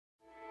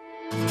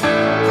Thank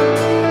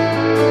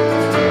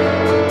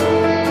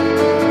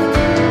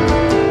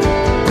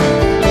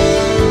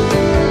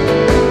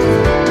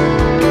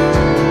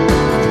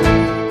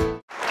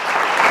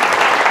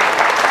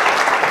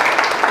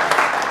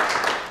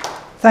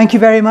you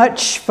very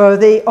much for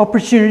the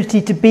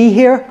opportunity to be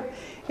here.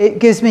 It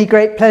gives me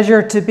great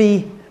pleasure to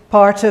be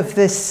part of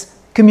this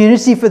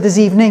community for this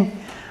evening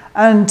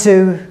and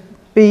to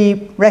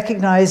be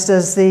recognised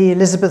as the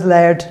Elizabeth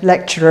Laird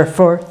Lecturer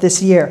for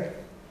this year.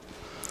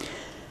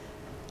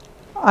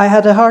 I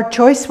had a hard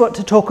choice what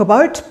to talk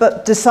about,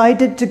 but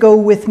decided to go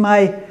with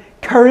my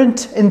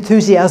current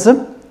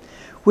enthusiasm,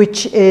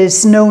 which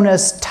is known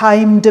as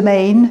time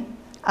domain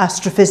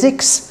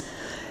astrophysics.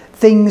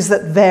 Things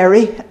that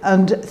vary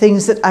and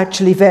things that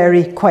actually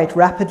vary quite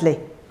rapidly.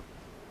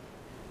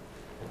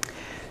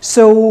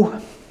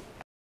 So,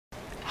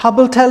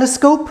 Hubble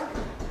telescope,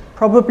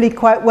 probably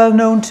quite well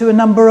known to a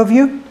number of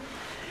you.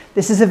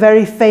 This is a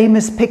very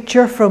famous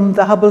picture from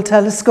the Hubble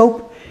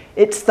telescope.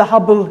 It's the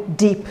Hubble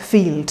Deep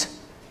Field.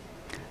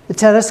 The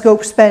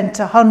telescope spent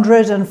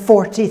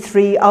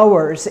 143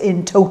 hours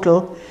in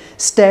total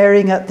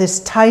staring at this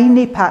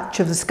tiny patch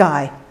of the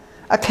sky,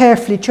 a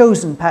carefully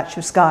chosen patch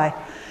of sky.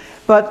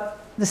 But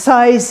the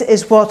size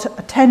is what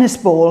a tennis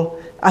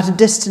ball at a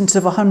distance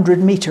of 100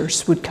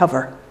 meters would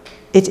cover.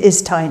 It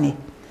is tiny.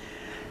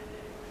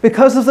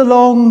 Because of the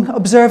long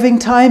observing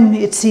time,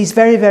 it sees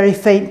very, very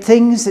faint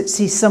things. It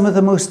sees some of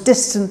the most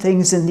distant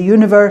things in the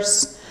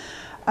universe.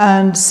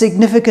 And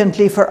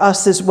significantly for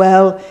us as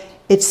well,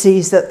 it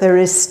sees that there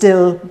is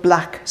still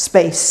black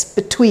space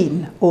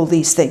between all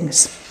these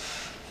things.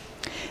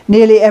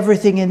 Nearly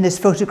everything in this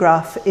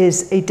photograph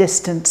is a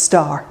distant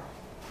star.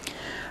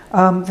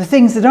 The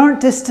things that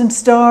aren't distant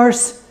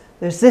stars,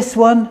 there's this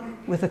one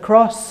with a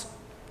cross,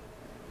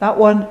 that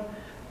one,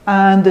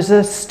 and there's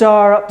a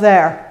star up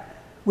there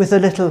with a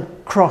little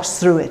cross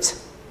through it.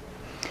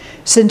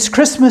 Since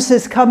Christmas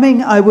is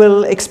coming, I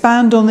will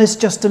expand on this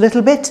just a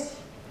little bit.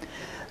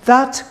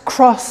 That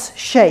cross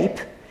shape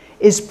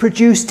is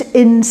produced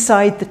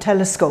inside the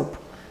telescope.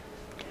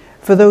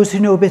 For those who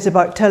know a bit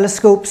about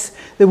telescopes,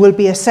 there will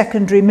be a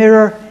secondary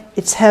mirror.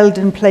 It's held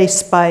in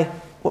place by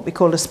what we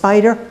call a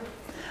spider.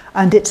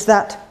 And it's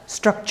that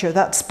structure,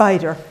 that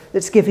spider,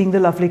 that's giving the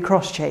lovely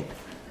cross shape.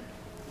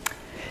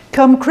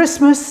 Come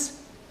Christmas,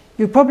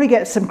 you'll probably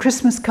get some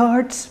Christmas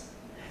cards.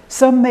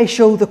 Some may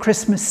show the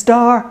Christmas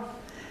star.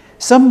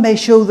 Some may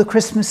show the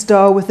Christmas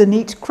star with a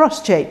neat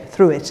cross shape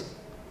through it.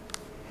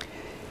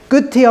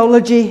 Good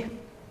theology,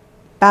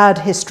 bad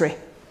history.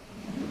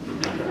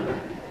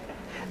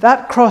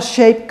 That cross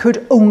shape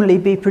could only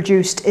be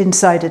produced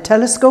inside a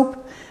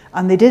telescope,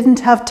 and they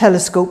didn't have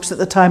telescopes at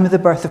the time of the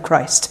birth of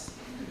Christ.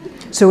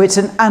 So it's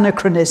an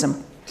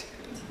anachronism.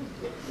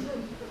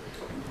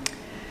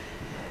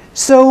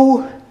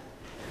 So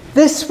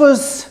this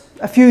was,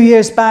 a few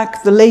years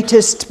back, the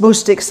latest,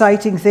 most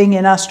exciting thing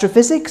in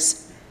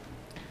astrophysics,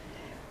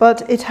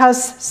 but it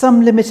has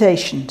some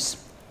limitations.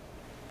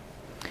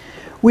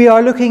 We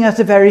are looking at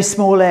a very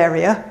small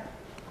area,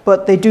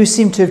 but they do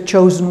seem to have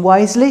chosen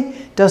wisely.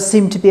 It does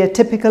seem to be a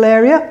typical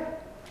area.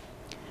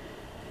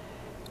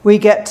 We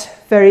get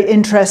very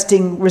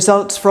interesting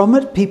results from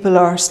it. People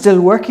are still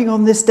working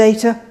on this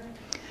data.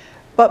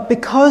 But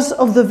because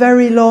of the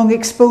very long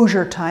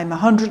exposure time,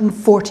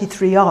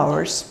 143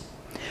 hours,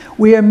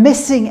 we are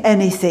missing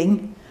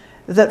anything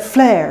that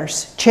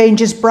flares,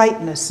 changes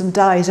brightness and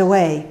dies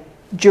away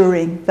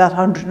during that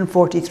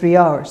 143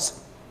 hours.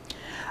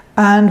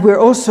 And we're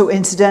also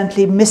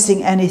incidentally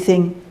missing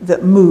anything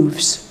that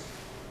moves.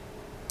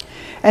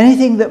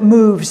 Anything that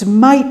moves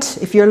might,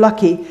 if you're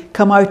lucky,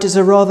 come out as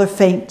a rather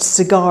faint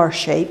cigar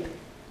shape.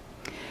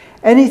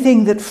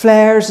 Anything that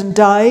flares and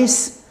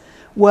dies,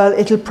 well,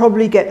 it'll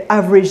probably get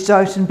averaged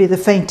out and be the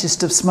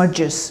faintest of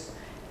smudges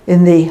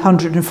in the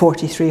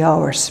 143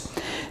 hours.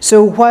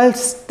 So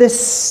whilst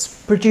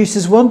this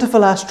produces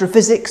wonderful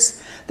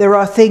astrophysics, there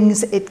are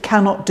things it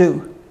cannot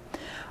do.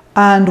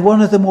 And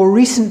one of the more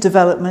recent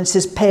developments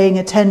is paying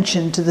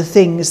attention to the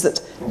things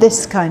that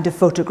this kind of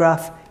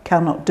photograph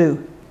cannot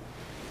do.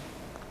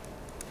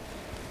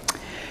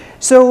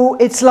 So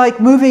it's like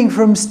moving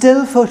from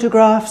still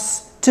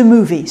photographs to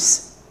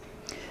movies.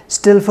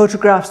 Still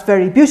photographs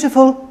very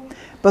beautiful,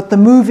 but the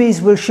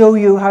movies will show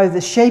you how the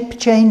shape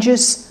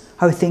changes,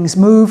 how things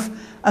move,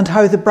 and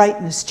how the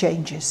brightness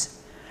changes.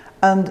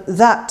 And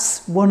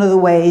that's one of the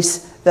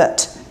ways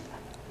that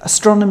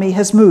astronomy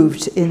has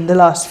moved in the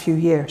last few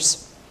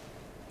years.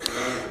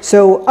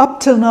 So up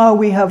till now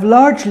we have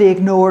largely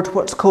ignored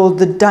what's called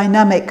the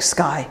dynamic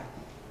sky.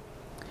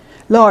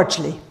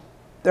 Largely.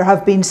 There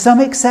have been some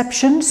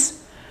exceptions.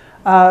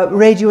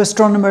 Radio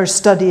astronomers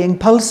studying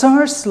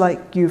pulsars,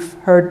 like you've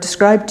heard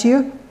described to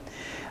you.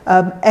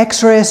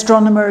 X-ray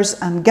astronomers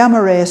and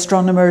gamma ray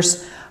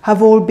astronomers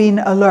have all been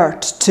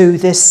alert to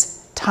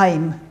this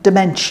time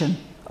dimension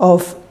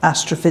of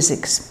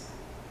astrophysics.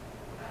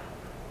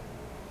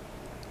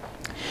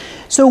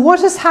 So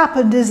what has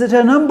happened is that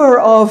a number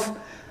of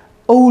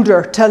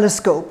older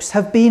telescopes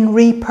have been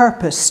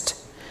repurposed.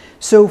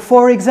 So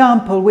for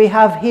example, we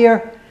have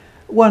here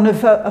one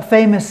of a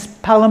famous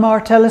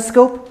Palomar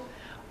telescope,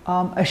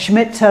 a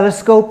Schmidt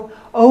telescope,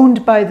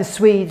 owned by the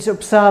Swedes,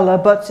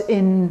 Uppsala, but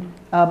in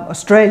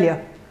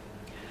Australia.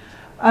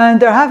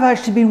 And there have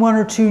actually been one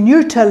or two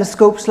new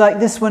telescopes like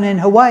this one in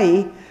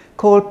Hawaii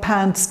called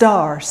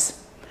Pan-STARRS.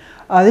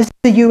 This is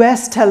a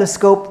US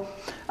telescope,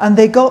 and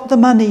they got the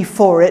money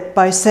for it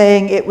by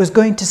saying it was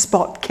going to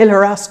spot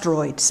killer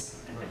asteroids,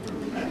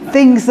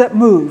 things that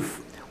move,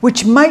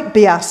 which might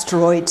be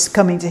asteroids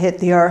coming to hit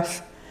the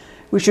Earth,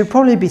 which would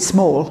probably be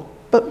small,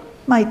 but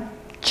might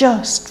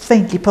just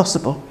faintly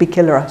possible be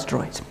killer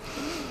asteroids.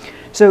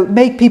 So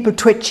make people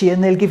twitchy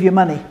and they'll give you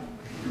money.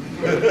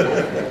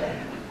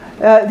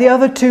 The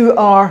other two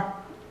are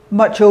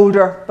much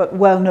older but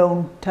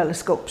well-known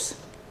telescopes.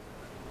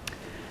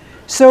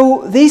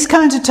 So these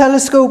kinds of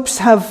telescopes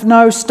have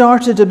now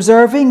started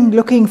observing,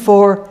 looking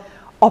for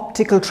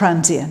optical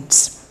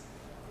transients.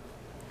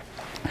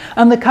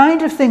 And the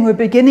kind of thing we're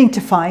beginning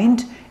to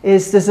find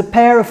is there's a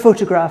pair of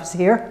photographs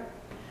here,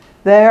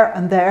 there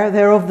and there.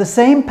 They're of the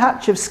same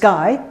patch of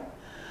sky,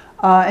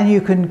 and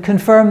you can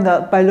confirm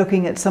that by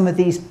looking at some of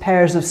these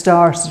pairs of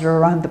stars that are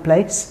around the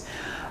place.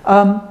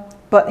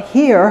 But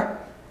here,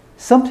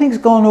 something's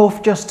gone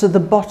off just to the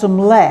bottom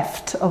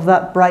left of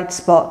that bright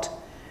spot,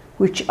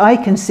 which I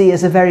can see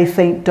as a very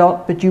faint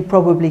dot, but you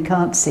probably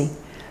can't see.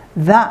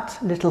 That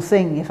little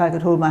thing, if I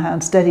could hold my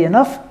hand steady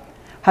enough,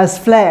 has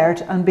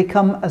flared and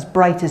become as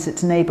bright as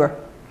its neighbour.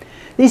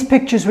 These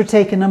pictures were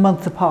taken a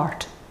month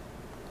apart.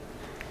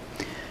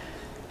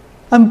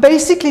 And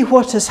basically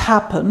what has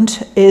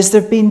happened is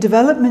there have been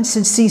developments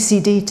in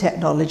CCD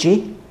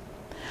technology,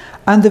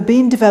 and there have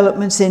been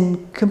developments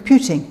in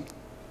computing.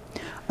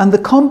 And the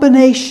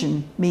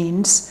combination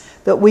means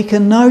that we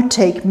can now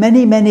take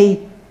many,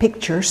 many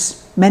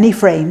pictures, many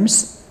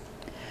frames,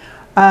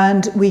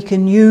 and we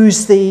can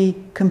use the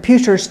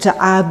computers to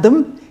add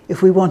them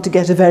if we want to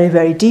get a very,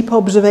 very deep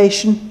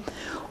observation,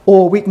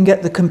 or we can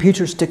get the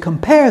computers to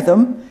compare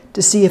them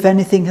to see if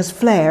anything has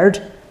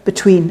flared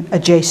between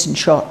adjacent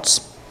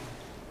shots.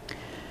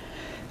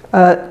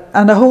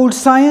 And a whole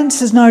science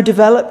has now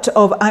developed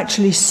of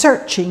actually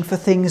searching for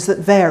things that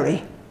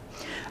vary.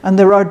 And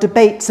there are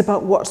debates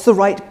about what's the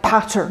right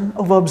pattern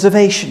of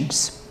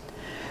observations.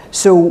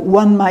 So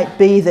one might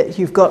be that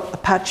you've got a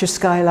patch of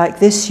sky like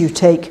this, you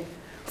take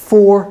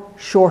 4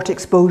 short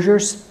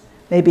exposures,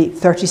 maybe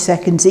 30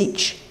 seconds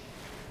each.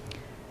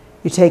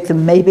 You take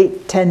them maybe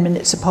 10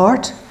 minutes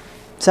apart.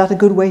 Is that a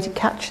good way to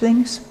catch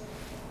things?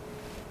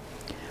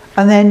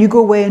 And then you go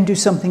away and do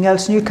something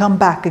else, and you come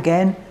back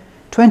again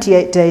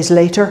 28 days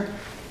later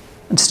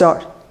and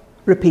start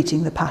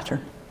repeating the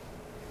pattern.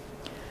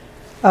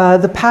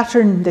 The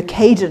pattern, the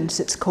cadence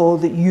it's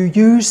called, that you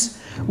use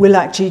will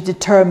actually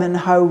determine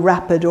how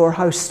rapid or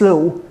how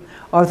slow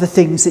are the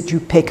things that you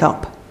pick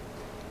up.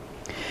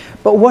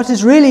 But what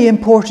is really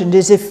important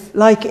is if,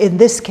 like in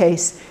this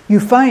case, you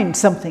find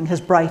something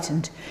has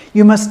brightened,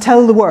 you must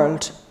tell the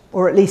world,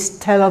 or at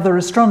least tell other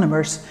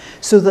astronomers,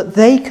 so that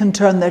they can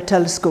turn their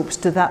telescopes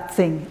to that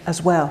thing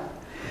as well.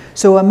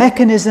 So a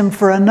mechanism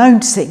for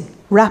announcing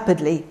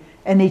rapidly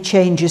any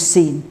changes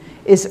seen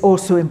is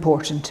also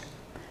important.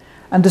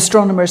 And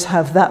astronomers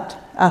have that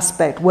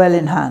aspect well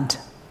in hand.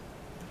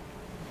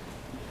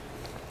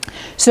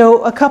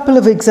 So a couple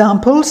of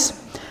examples.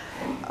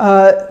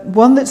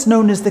 One that's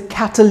known as the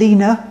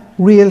Catalina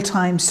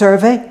Real-Time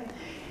Survey.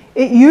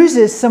 It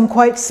uses some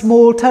quite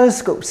small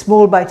telescopes,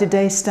 small by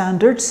today's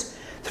standards.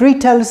 3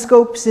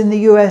 telescopes in the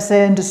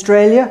USA and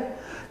Australia.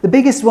 The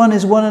biggest one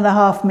is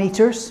 1.5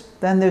 meters.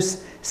 Then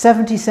there's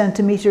 70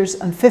 centimeters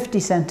and 50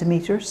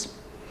 centimeters.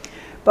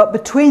 But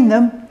between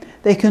them,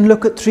 they can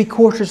look at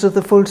 3/4 of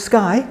the full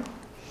sky.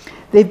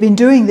 They've been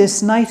doing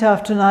this night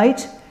after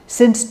night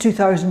since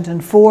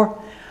 2004,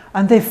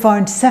 and they've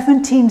found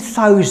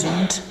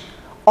 17,000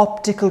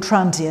 optical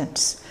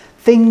transients,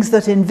 things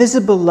that in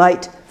visible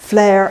light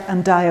flare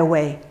and die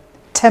away,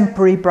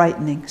 temporary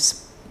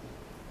brightenings.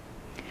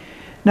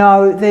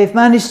 Now, they've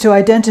managed to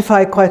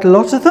identify quite a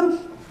lot of them.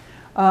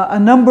 A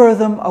number of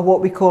them are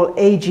what we call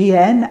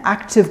AGN,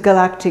 active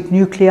galactic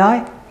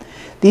nuclei.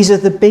 These are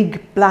the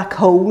big black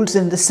holes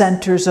in the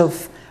centers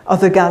of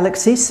other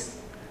galaxies.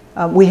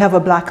 We have a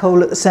black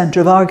hole at the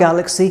center of our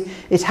galaxy.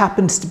 It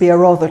happens to be a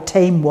rather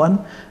tame one.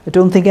 I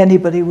don't think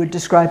anybody would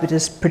describe it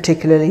as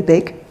particularly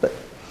big, but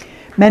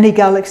many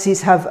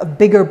galaxies have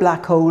bigger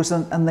black holes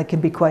and they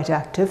can be quite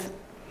active.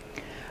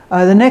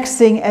 The next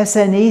thing,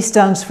 SNE,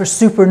 stands for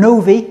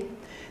supernovae.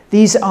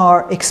 These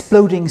are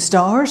exploding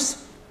stars.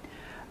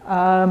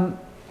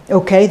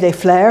 Okay, they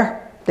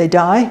flare, they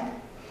die.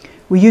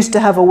 We used to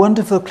have a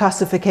wonderful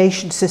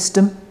classification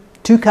system,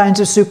 2 kinds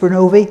of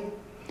supernovae,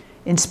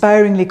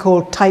 inspiringly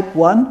called type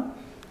 1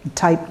 and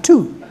type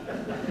 2.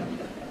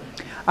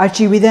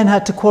 Actually, we then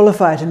had to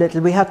qualify it a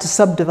little. We had to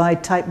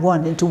subdivide type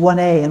 1 into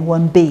 1A and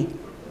 1B.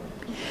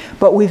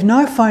 But we've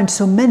now found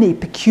so many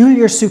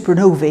peculiar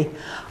supernovae,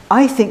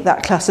 I think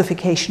that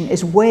classification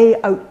is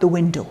way out the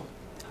window.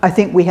 I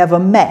think we have a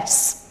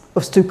mess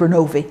of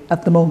supernovae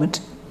at the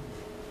moment.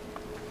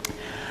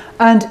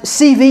 And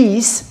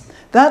CVs,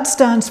 that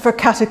stands for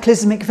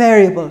cataclysmic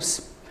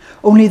variables.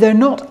 only they're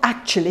not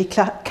actually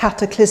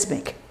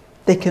cataclysmic.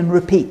 They can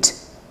repeat.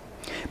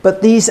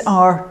 But these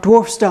are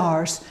dwarf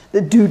stars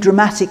that do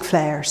dramatic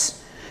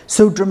flares.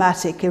 So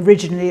dramatic,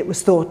 originally it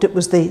was thought it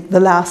was the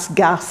last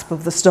gasp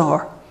of the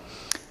star.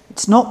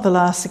 It's not the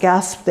last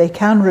gasp, they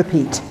can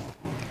repeat.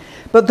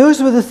 But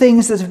those were the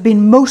things that have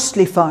been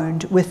mostly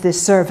found with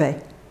this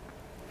survey.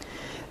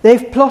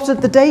 They've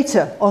plotted the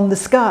data on the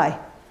sky.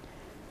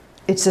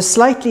 It's a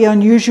slightly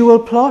unusual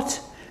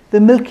plot. The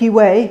Milky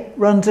Way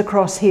runs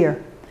across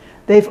here.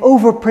 They've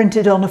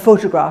overprinted on a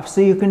photograph,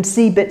 so you can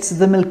see bits of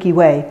the Milky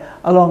Way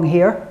along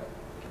here.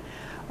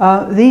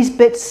 These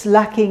bits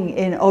lacking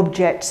in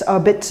objects are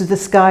bits of the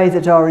sky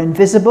that are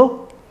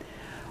invisible,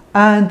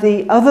 and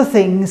the other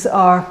things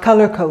are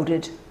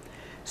color-coded.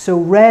 So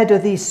red are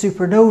these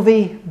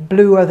supernovae,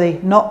 blue are the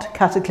not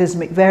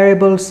cataclysmic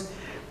variables,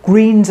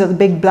 greens are the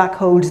big black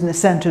holes in the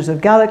centers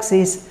of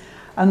galaxies,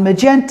 and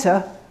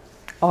magenta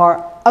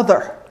are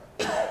other.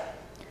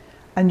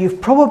 And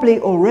you've probably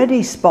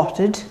already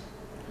spotted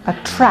a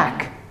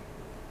track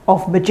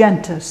of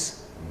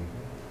magentas,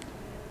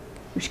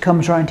 which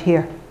comes around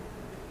here.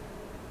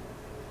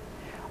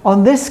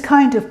 On this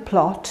kind of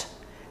plot,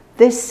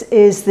 this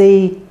is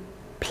the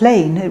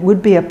plane. It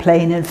would be a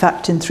plane, in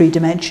fact, in 3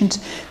 dimensions.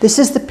 This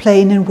is the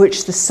plane in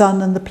which the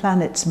sun and the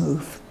planets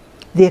move,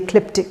 the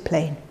ecliptic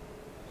plane.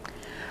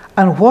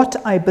 And what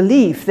I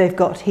believe they've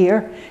got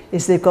here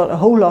is they've got a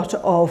whole lot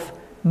of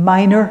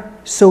minor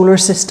solar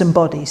system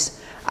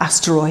bodies,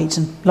 asteroids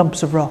and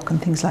lumps of rock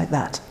and things like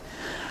that.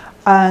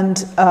 And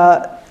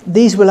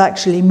these will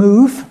actually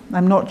move.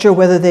 I'm not sure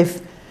whether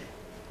they've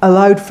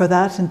allowed for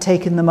that and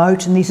taken them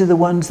out, and these are the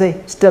ones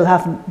they still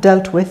haven't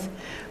dealt with.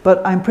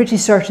 But I'm pretty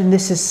certain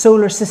this is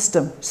solar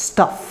system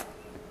stuff,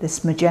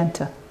 this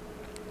magenta.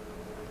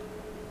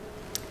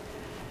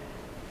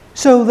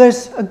 So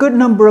there's a good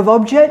number of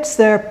objects.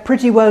 They're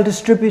pretty well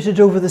distributed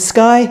over the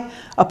sky,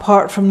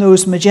 apart from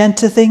those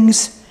magenta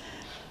things,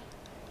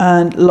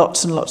 and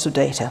lots of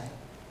data.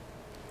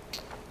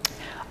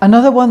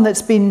 Another one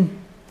that's been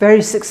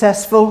very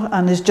successful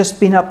and has just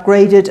been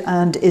upgraded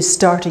and is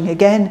starting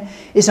again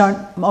is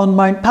on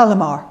Mount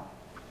Palomar,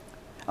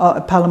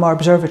 Palomar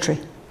Observatory.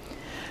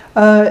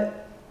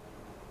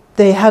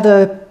 They had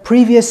a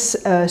previous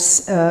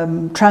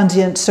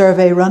transient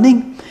survey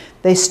running.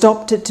 They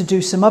stopped it to do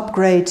some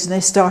upgrades, and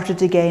they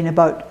started again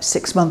about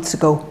 6 months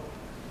ago.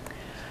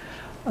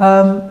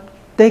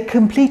 They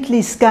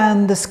completely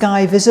scanned the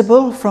sky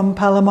visible from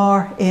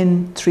Palomar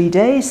in 3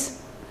 days.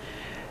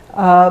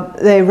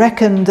 They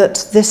reckon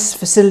that this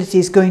facility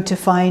is going to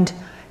find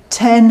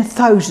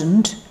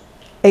 10,000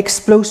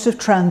 explosive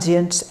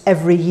transients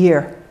every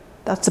year.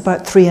 That's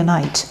about 3 a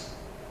night.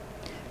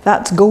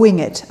 That's going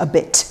it a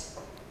bit.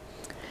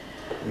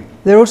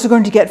 They're also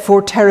going to get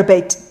 4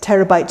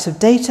 terabytes of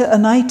data a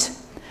night,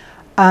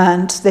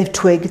 and they've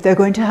twigged they're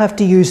going to have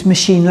to use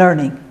machine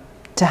learning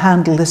to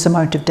handle this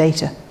amount of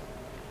data.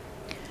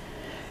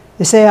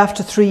 They say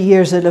after 3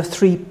 years they'll have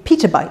 3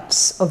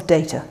 petabytes of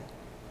data.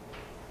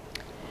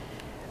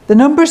 The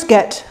numbers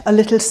get a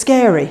little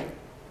scary.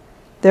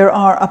 There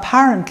are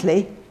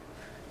apparently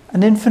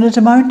an infinite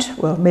amount,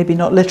 well, maybe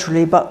not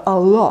literally, but a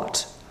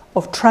lot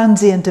of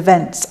transient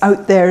events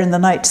out there in the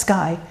night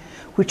sky,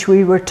 which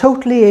we were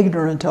totally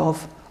ignorant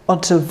of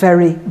until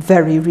very,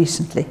 very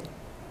recently.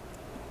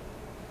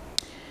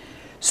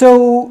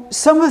 So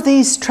some of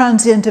these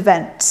transient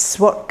events,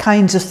 what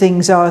kinds of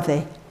things are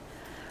they?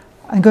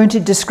 I'm going to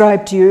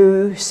describe to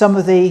you some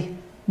of the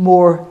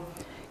more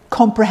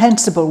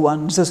comprehensible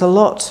ones. There's a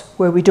lot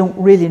where we don't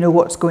really know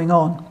what's going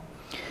on.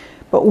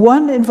 But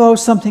one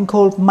involves something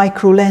called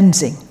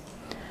microlensing.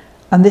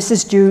 And this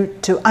is due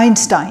to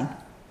Einstein,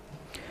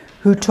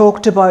 who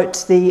talked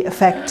about the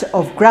effect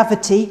of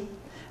gravity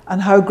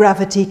and how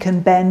gravity can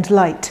bend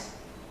light.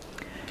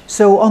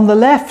 So on the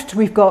left,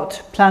 we've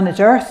got planet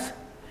Earth.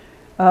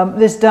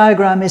 This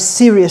diagram is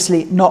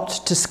seriously not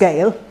to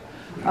scale.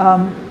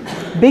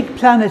 Big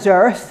planet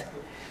Earth,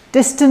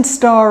 distant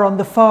star on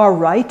the far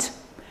right,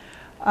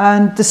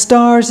 and the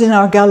stars in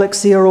our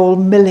galaxy are all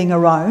milling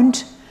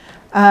around.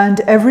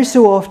 And every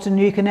so often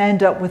you can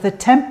end up with a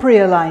temporary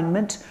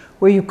alignment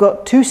where you've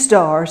got 2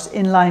 stars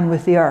in line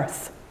with the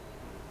Earth.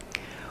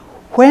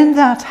 When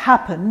that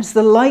happens,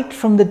 the light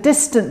from the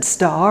distant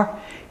star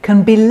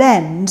can be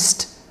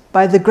lensed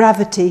by the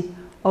gravity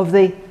of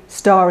the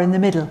star in the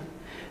middle,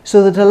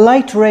 so that a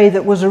light ray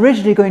that was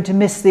originally going to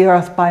miss the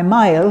Earth by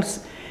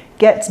miles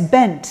gets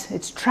bent,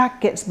 its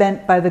track gets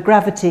bent by the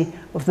gravity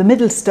of the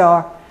middle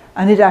star,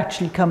 and it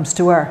actually comes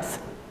to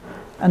Earth.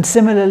 And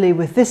similarly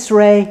with this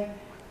ray,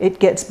 it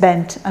gets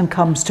bent and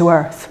comes to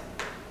Earth.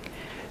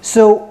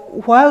 So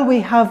while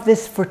we have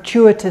this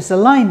fortuitous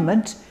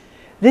alignment,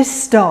 this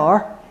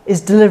star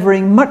is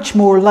delivering much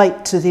more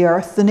light to the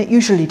Earth than it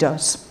usually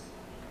does.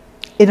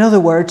 In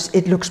other words,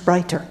 it looks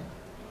brighter,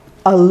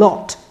 a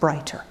lot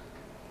brighter.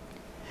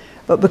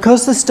 But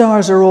because the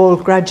stars are all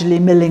gradually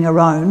milling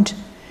around,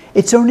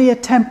 it's only a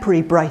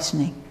temporary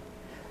brightening.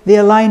 The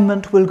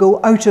alignment will go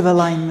out of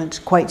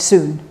alignment quite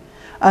soon,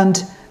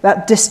 and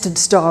that distant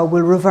star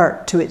will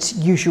revert to its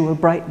usual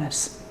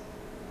brightness.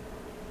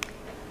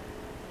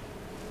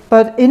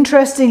 But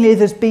interestingly,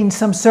 there's been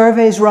some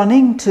surveys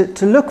running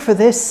to look for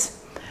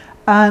this,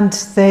 and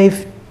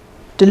they've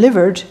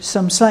delivered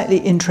some slightly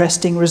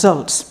interesting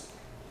results.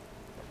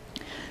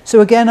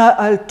 So again,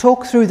 I'll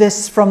talk through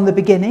this from the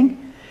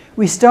beginning.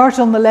 We start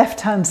on the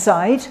left-hand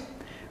side.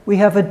 We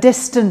have a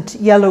distant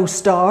yellow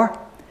star.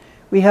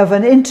 We have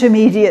an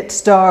intermediate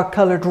star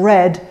coloured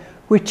red,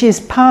 which is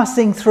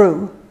passing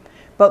through,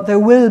 but there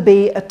will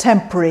be a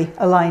temporary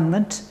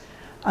alignment.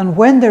 And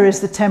when there is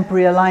the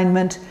temporary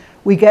alignment,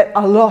 we get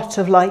a lot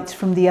of light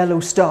from the yellow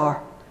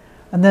star.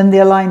 And then the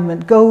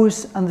alignment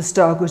goes and the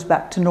star goes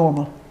back to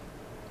normal.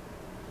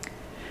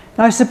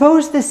 Now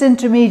suppose this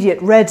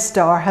intermediate red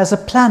star has a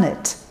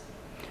planet.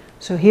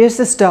 So here's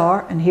the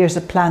star and here's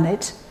a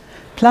planet.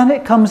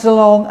 Planet comes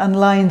along and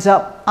lines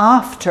up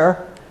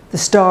after the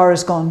star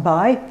has gone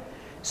by.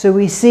 So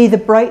we see the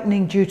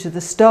brightening due to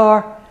the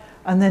star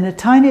and then a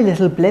tiny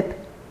little blip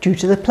due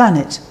to the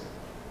planet.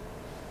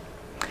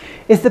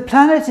 If the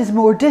planet is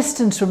more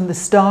distant from the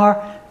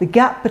star, the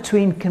gap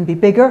between can be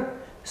bigger,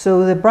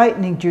 so the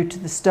brightening due to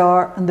the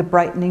star and the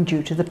brightening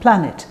due to the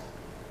planet.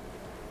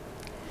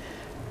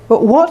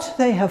 But what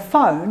they have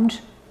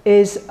found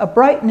is a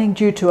brightening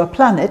due to a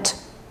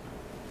planet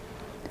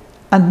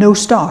and no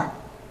star.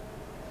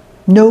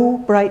 No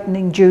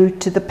brightening due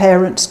to the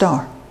parent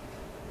star.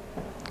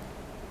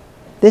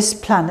 This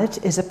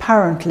planet is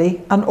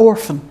apparently an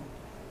orphan,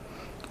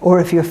 or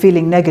if you're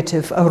feeling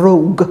negative, a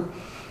rogue.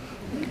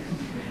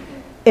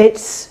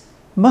 It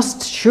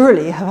must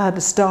surely have had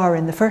a star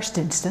in the first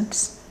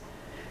instance,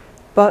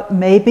 but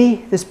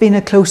maybe there's been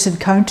a close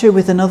encounter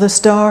with another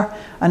star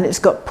and it's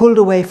got pulled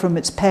away from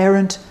its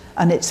parent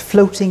and it's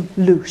floating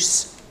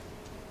loose.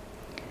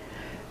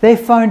 They've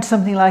found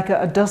something like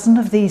a dozen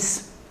of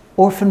these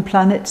orphan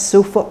planets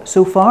so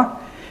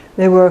far.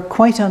 They were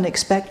quite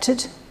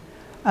unexpected,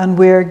 and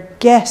we're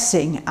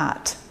guessing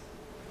at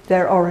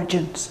their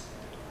origins.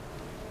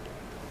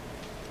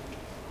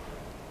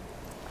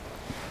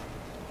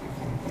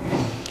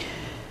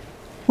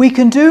 We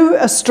can do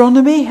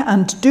astronomy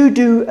and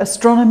do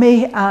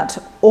astronomy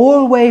at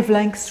all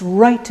wavelengths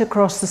right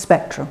across the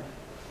spectrum.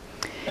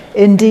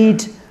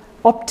 Indeed,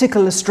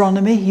 optical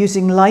astronomy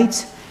using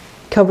light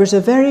covers a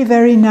very,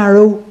 very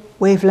narrow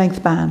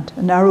wavelength band,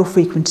 a narrow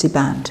frequency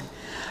band.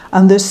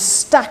 And there's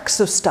stacks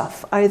of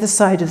stuff either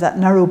side of that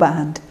narrow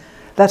band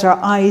that our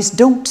eyes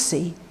don't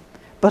see,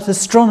 but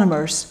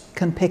astronomers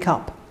can pick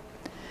up.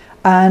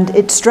 And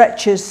it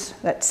stretches,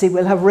 let's see,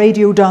 we'll have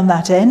radio down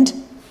that end.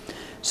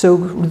 So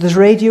there's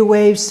radio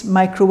waves,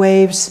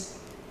 microwaves,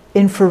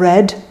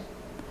 infrared.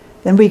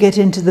 Then we get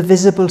into the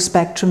visible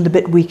spectrum, the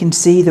bit we can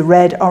see, the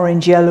red,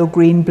 orange, yellow,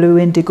 green, blue,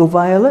 indigo,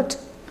 violet.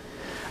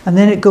 And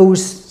then it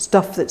goes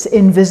stuff that's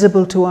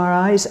invisible to our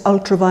eyes,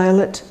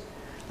 ultraviolet,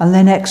 and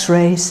then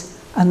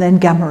X-rays, and then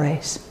gamma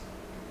rays.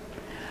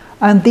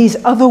 And these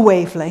other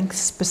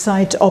wavelengths,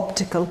 besides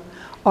optical,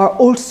 are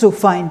also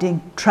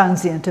finding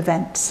transient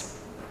events.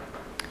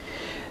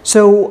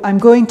 So I'm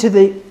going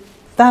to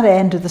that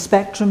end of the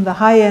spectrum, the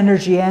high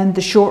energy end,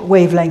 the short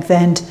wavelength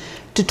end,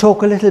 to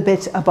talk a little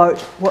bit about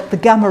what the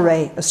gamma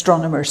ray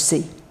astronomers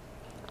see.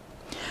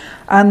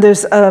 And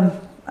there's an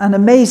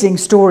amazing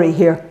story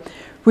here,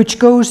 which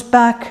goes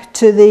back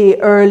to the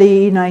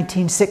early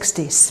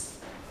 1960s.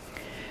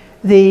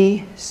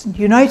 The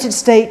United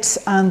States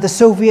and the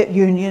Soviet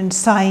Union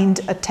signed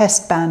a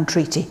test ban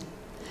treaty.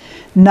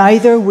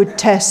 Neither would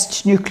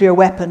test nuclear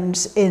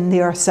weapons in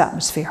the Earth's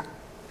atmosphere.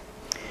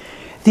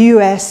 The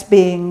US,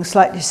 being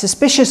slightly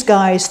suspicious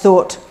guys,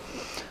 thought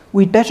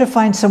we'd better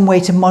find some way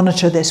to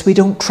monitor this. We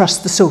don't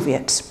trust the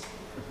Soviets.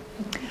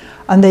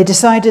 And they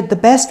decided the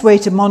best way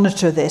to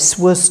monitor this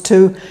was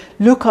to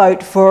look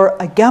out for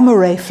a gamma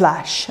ray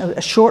flash,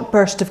 a short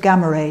burst of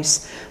gamma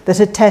rays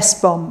that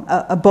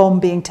a bomb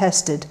being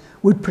tested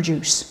would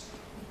produce.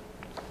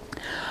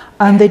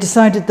 And they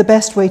decided the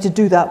best way to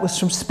do that was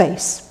from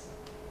space.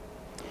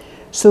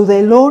 So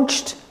they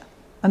launched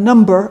a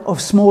number of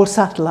small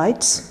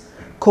satellites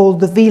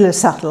called the Vela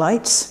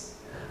satellites,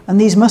 and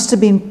these must have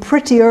been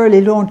pretty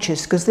early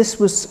launches because this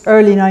was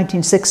early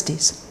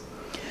 1960s.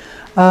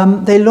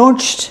 They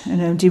launched,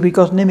 indeed we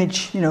got an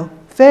image,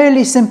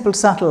 fairly simple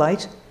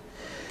satellite,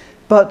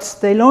 but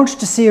they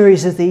launched a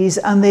series of these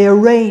and they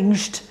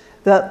arranged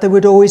that there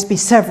would always be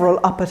several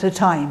up at a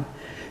time,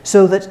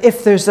 so that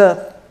if there's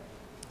a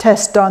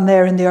test down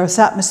there in the Earth's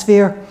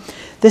atmosphere,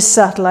 this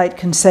satellite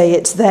can say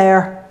it's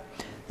there,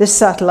 this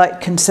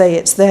satellite can say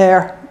it's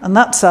there, and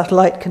that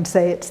satellite can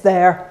say it's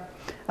there,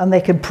 and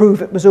they can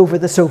prove it was over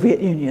the Soviet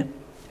Union,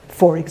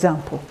 for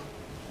example.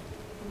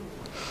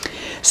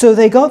 So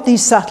they got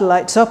these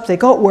satellites up, they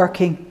got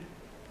working,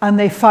 and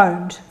they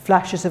found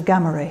flashes of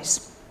gamma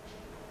rays.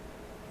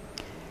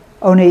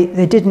 Only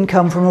they didn't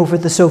come from over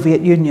the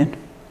Soviet Union,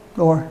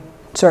 or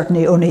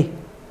certainly only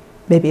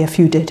maybe a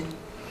few did.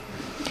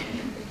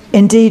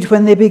 Indeed,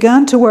 when they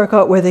began to work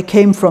out where they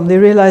came from, they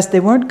realized they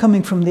weren't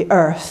coming from the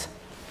Earth,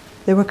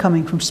 they were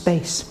coming from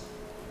space.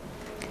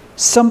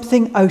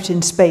 Something out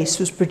in space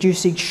was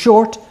producing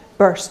short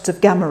bursts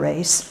of gamma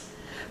rays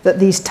that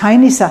these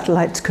tiny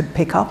satellites could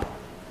pick up,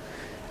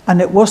 and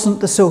it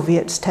wasn't the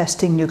Soviets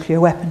testing nuclear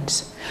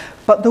weapons.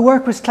 But the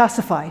work was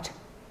classified.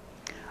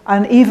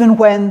 And even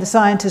when the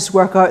scientists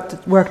worked out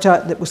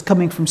that it was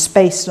coming from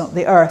space, not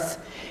the Earth,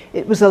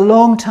 it was a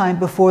long time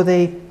before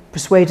they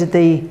persuaded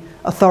the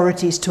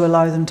authorities to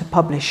allow them to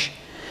publish.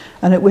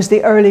 And it was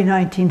the early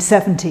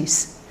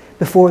 1970s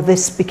before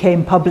this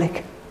became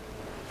public.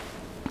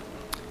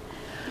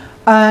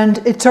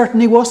 And it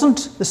certainly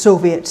wasn't the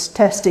Soviets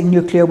testing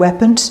nuclear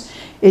weapons.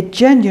 It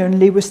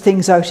genuinely was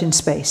things out in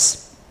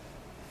space.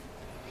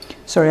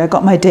 Sorry, I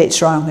got my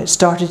dates wrong. It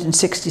started in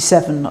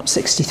 67, not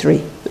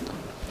 63.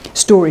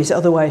 Stories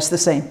otherwise the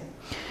same.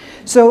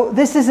 So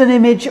this is an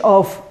image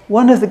of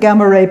one of the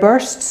gamma ray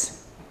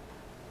bursts.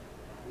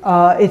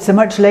 It's a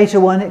much later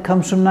one. It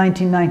comes from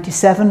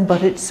 1997,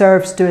 but it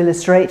serves to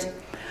illustrate.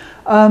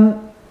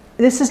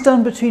 This is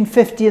done between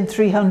 50 and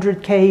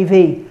 300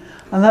 keV,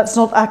 and that's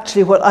not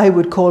actually what I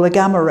would call a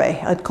gamma ray.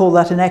 I'd call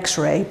that an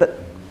X-ray, but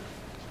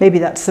maybe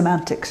that's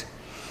semantics.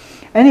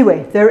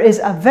 Anyway, there is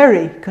a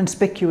very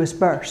conspicuous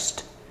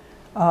burst,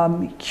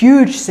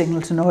 huge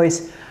signal to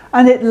noise,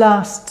 and it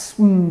lasts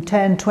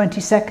 10,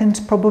 20 seconds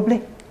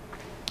probably.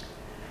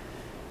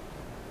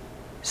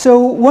 So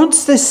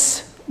once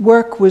this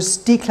work was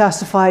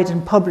declassified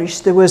and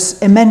published, there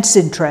was immense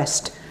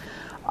interest.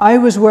 I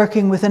was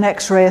working with an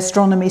X-ray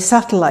astronomy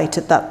satellite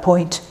at that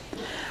point,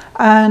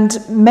 and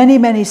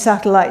many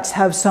satellites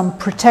have some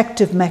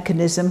protective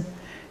mechanism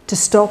to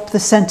stop the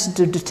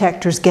sensitive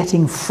detectors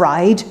getting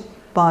fried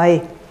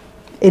by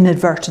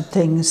inadvertent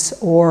things.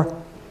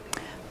 Or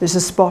there's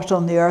a spot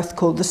on the Earth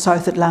called the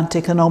South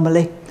Atlantic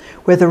anomaly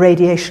where the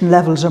radiation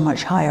levels are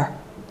much higher.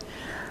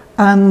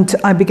 And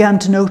I began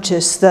to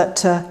notice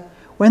that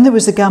when there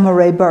was a gamma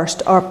ray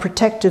burst, our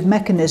protective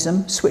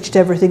mechanism switched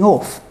everything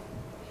off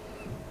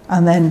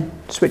and then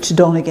switched it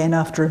on again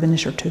after a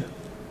minute or two.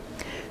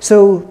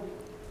 So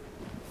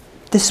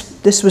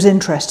this was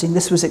interesting,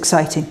 this was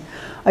exciting.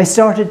 I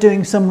started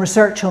doing some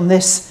research on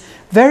this,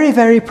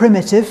 very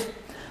primitive.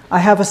 I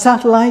have a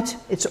satellite,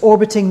 it's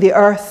orbiting the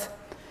Earth.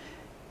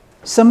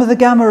 Some of the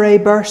gamma ray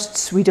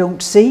bursts we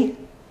don't see,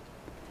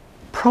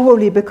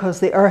 probably because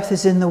the Earth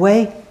is in the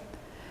way.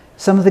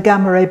 Some of the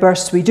gamma ray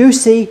bursts we do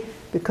see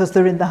because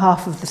they're in the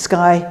half of the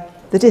sky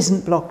that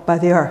isn't blocked by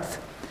the Earth.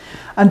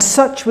 And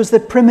such was the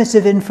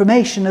primitive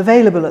information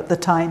available at the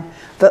time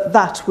that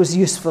that was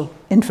useful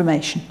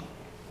information.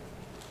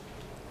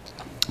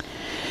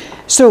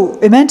 So,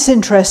 immense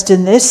interest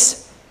in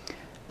this,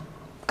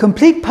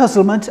 complete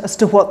puzzlement as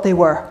to what they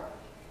were.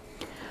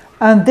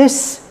 And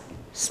this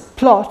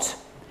plot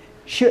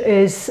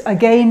is,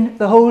 again,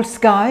 the whole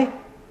sky,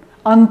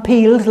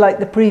 unpeeled like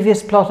the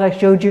previous plot I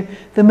showed you.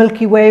 The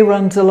Milky Way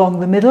runs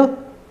along the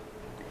middle.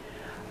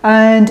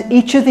 And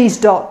each of these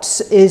dots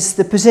is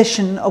the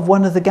position of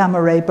one of the gamma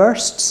ray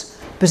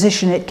bursts,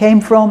 position it came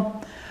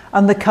from,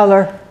 and the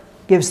colour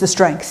gives the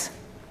strength.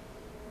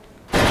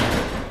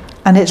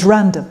 And it's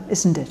random,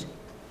 isn't it?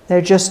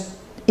 They're just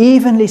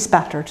evenly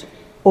spattered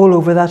all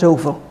over that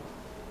oval,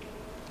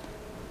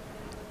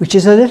 which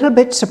is a little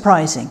bit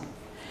surprising,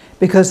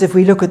 because if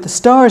we look at the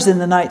stars in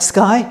the night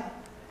sky,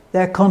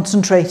 they're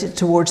concentrated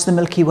towards the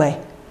Milky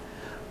Way.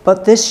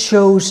 But this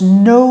shows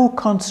no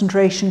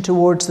concentration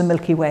towards the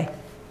Milky Way,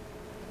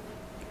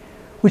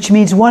 which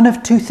means one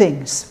of two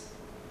things.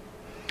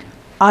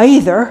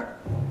 Either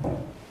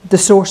the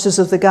sources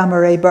of the gamma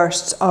ray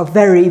bursts are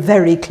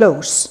very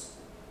close,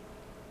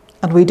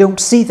 and we don't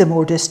see the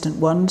more distant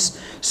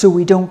ones, so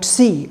we don't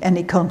see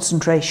any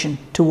concentration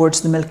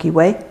towards the Milky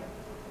Way.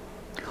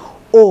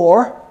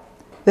 Or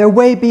they're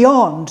way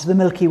beyond the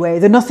Milky Way.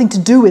 They're nothing to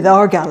do with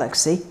our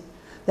galaxy.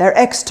 They're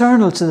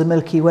external to the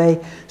Milky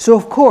Way, so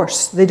of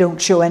course they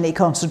don't show any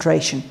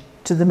concentration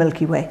to the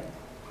Milky Way.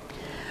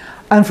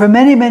 And for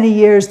many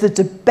years the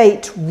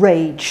debate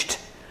raged.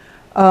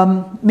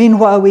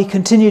 Meanwhile, we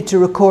continued to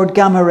record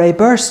gamma ray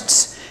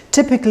bursts,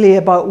 typically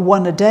about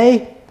one a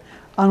day.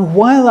 And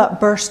while that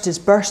burst is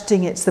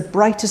bursting, it's the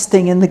brightest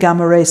thing in the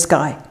gamma ray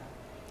sky.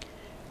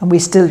 And we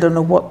still don't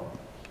know what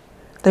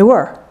they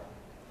were.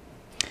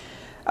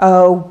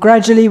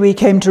 Gradually we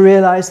came to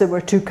realize there were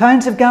two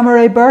kinds of gamma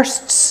ray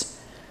bursts.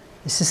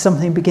 This is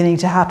something beginning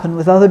to happen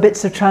with other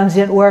bits of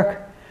transient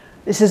work.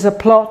 This is a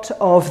plot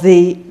of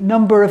the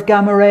number of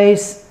gamma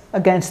rays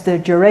against their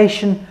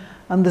duration.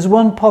 And there's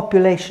one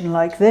population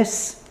like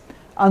this,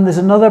 and there's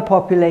another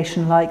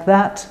population like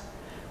that,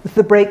 with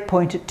the break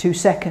point at 2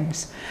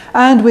 seconds.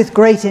 And with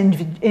great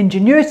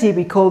ingenuity,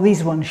 we call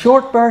these ones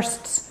short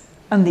bursts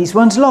and these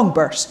ones long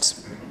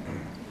bursts.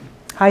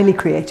 Highly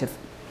creative.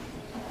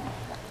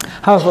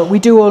 However, we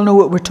do all know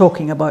what we're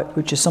talking about,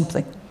 which is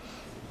something.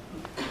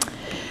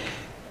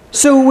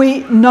 So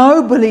we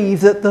now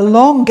believe that the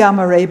long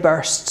gamma ray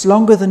bursts,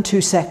 longer than 2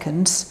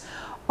 seconds,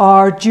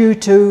 are due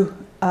to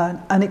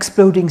an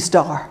exploding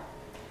star.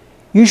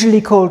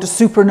 Usually called a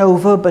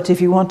supernova, but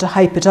if you want to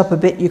hype it up a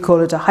bit, you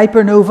call it a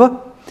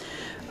hypernova.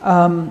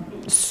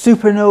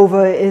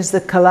 Supernova is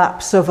the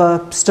collapse of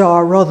a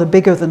star rather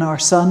bigger than our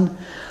sun.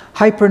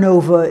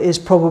 Hypernova is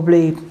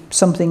probably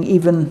something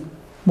even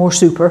more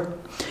super,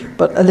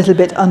 but a little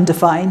bit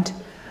undefined.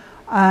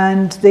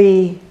 and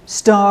the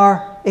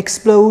star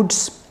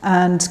explodes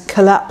and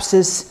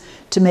collapses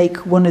to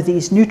make one of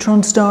these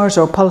neutron stars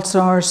or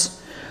pulsars,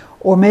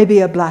 or maybe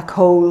a black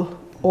hole,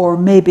 or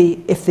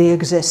maybe, if they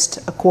exist,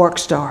 a quark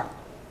star.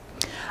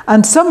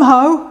 And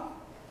somehow,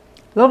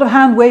 a lot of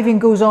hand waving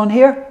goes on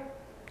here.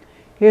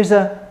 Here's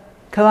a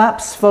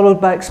collapse followed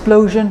by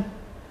explosion.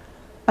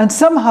 And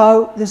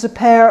somehow there's a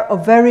pair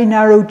of very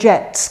narrow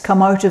jets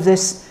come out of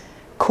this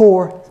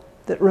core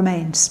that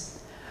remains.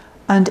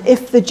 And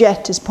if the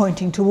jet is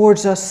pointing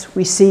towards us,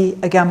 we see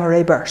a gamma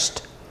ray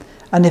burst.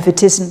 And if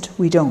it isn't,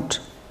 we don't.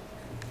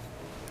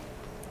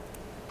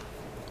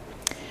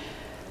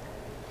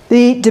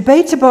 The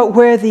debate about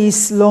where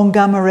these long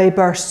gamma ray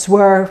bursts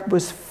were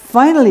was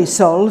finally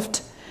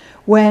solved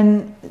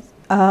when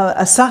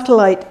a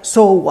satellite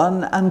saw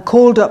one and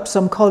called up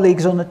some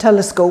colleagues on a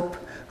telescope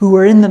who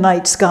were in the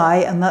night sky,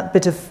 and that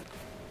bit of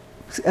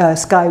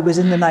sky was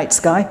in the night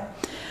sky,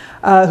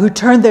 who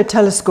turned their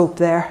telescope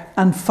there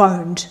and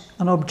found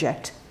an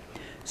object.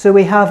 So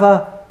we have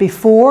a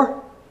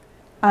before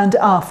and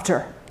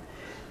after,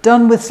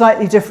 done with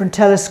slightly different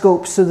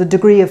telescopes, so the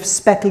degree of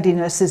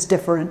specklediness is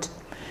different.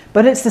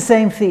 But it's the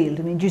same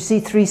field. I mean, do you see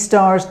 3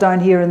 stars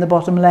down here in the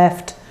bottom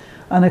left,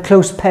 and a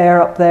close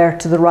pair up there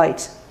to the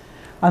right,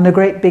 and a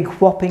great big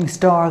whopping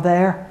star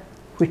there,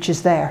 which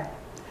is there.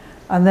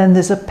 And then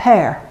there's a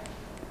pair.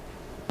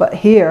 But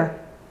here,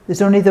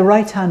 there's only the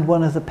right-hand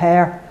one of the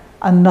pair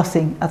and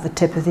nothing at the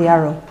tip of the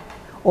arrow.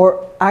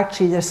 Or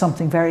actually, there's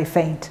something very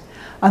faint.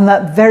 And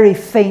that very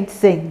faint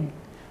thing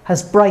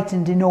has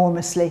brightened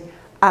enormously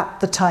at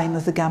the time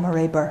of the gamma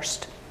ray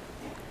burst.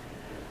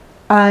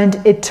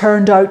 And it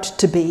turned out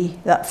to be,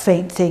 that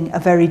faint thing, a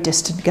very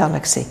distant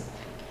galaxy.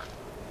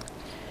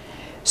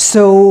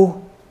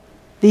 So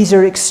these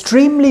are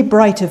extremely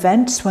bright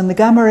events. When the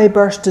gamma ray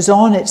burst is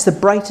on, it's the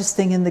brightest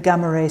thing in the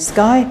gamma ray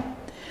sky,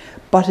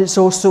 but it's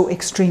also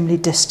extremely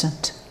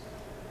distant.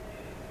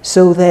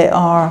 So they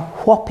are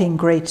whopping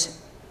great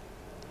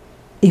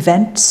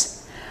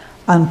events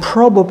and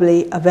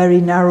probably a very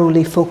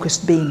narrowly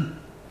focused beam.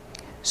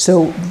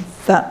 So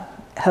that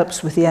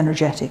helps with the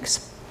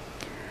energetics.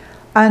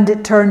 And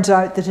it turns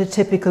out that a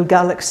typical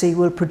galaxy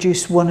will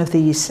produce one of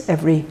these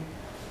every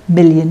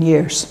 1,000,000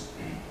 years,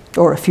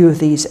 or a few of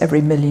these every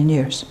 1,000,000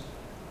 years.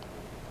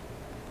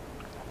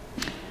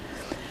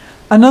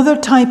 Another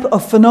type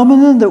of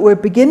phenomenon that we're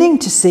beginning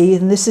to see,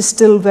 and this is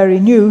still very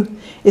new,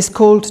 is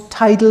called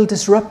tidal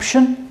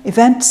disruption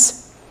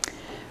events.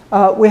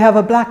 We have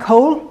a black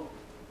hole,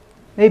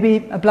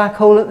 maybe a black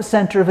hole at the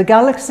center of a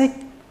galaxy.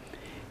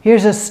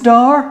 Here's a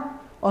star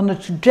on a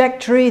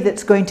trajectory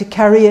that's going to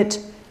carry it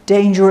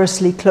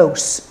dangerously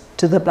close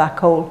to the black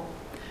hole.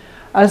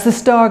 As the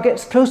star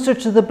gets closer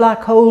to the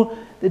black hole,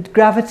 the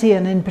gravity,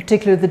 and in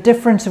particular the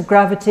difference of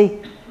gravity,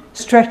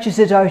 stretches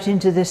it out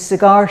into this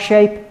cigar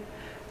shape.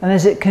 And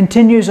as it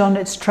continues on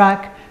its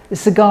track, the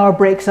cigar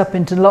breaks up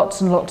into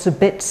lots and lots of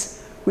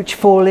bits, which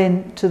fall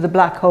into the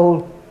black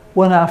hole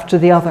one after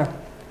the other.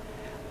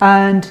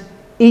 And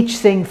each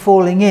thing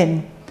falling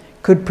in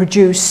could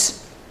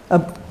produce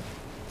a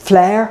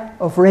flare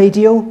of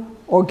radio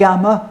or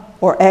gamma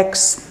or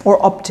X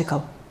or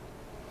optical.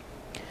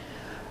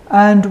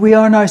 And we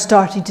are now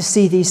starting to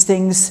see these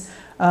things.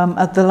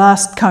 At the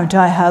last count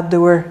I had,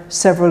 there were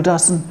several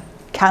dozen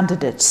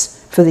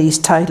candidates for these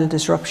tidal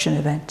disruption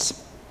events.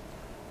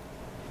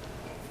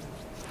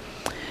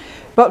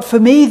 But for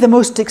me, the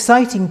most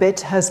exciting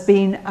bit has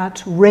been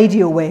at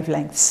radio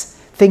wavelengths,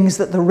 things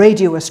that the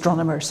radio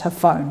astronomers have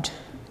found.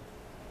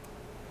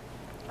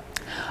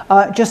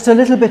 Just a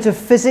little bit of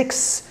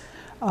physics.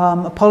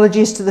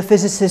 Apologies to the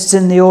physicists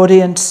in the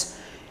audience.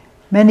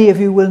 Many of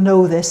you will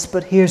know this,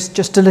 but here's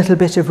just a little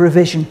bit of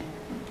revision.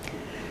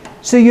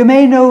 So you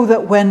may know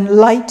that when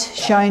light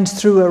shines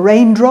through a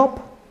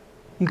raindrop,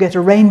 you get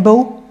a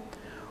rainbow,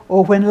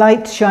 or when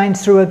light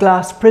shines through a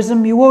glass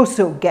prism, you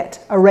also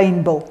get a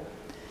rainbow.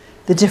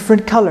 The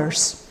different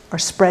colours are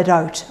spread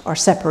out, are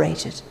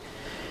separated.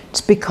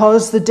 It's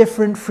because the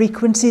different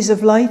frequencies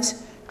of light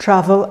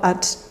travel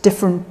at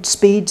different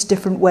speeds,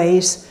 different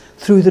ways,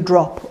 through the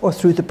drop or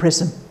through the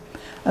prism.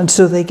 And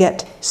so they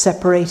get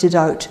separated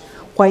out.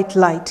 White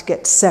light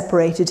gets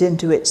separated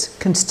into its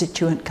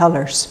constituent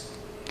colours.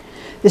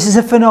 This is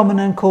a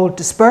phenomenon called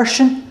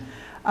dispersion,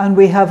 and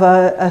we have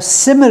a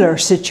similar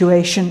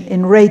situation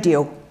in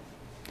radio.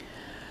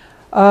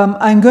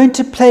 I'm going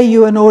to play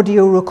you an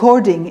audio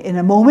recording in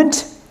a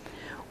moment.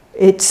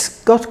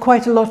 It's got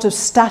quite a lot of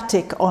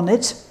static on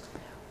it.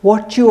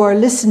 What you are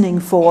listening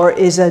for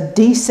is a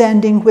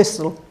descending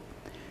whistle.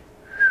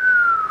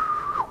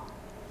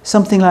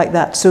 Something like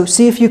that. So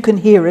see if you can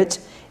hear it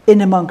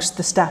in amongst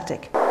the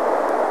static.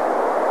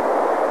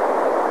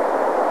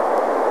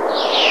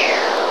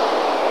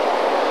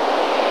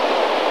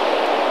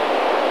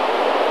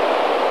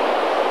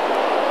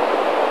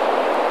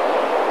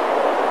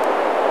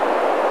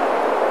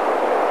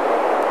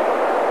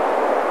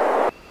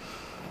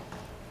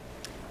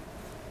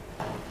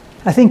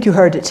 I think you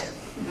heard it.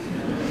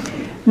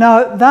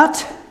 Now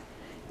that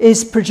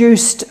is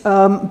produced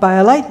by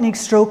a lightning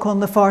stroke on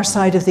the far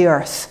side of the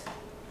Earth.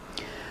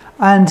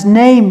 and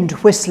named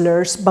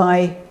whistlers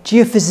by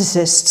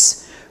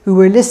geophysicists who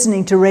were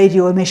listening to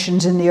radio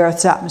emissions in the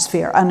Earth's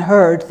atmosphere and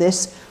heard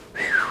this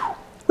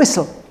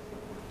whistle.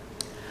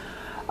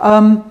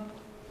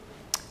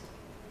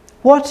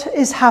 What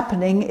is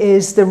happening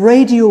is the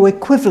radio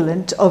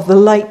equivalent of the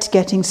light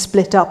getting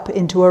split up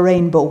into a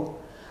rainbow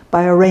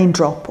by a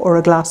raindrop or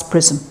a glass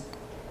prism.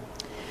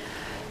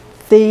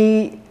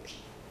 The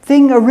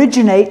thing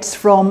originates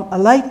from a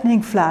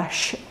lightning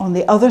flash on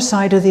the other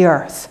side of the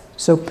Earth.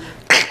 So,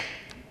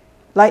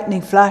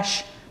 lightning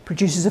flash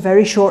produces a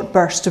very short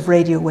burst of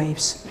radio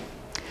waves.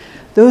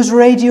 Those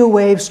radio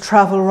waves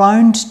travel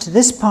round to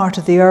this part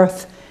of the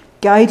Earth,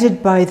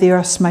 guided by the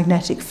Earth's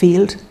magnetic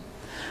field.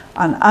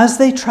 And as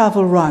they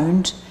travel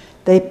round,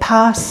 they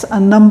pass a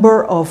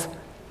number of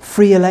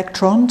free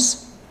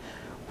electrons,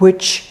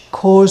 which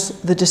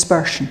cause the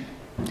dispersion.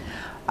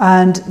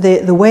 And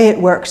the way it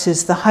works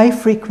is the high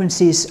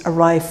frequencies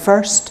arrive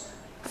first,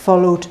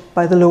 followed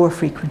by the lower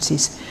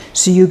frequencies.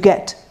 So you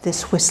get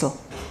this whistle.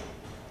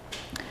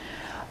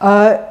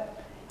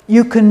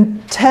 You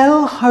can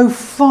tell how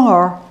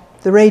far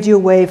the radio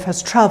wave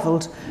has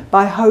travelled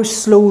by how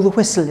slow the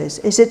whistle is.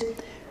 Is it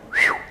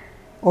whew,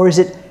 or is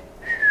it?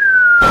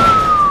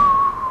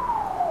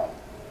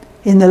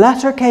 In the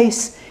latter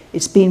case,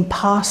 it's been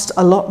past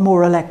a lot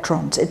more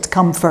electrons. It's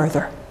come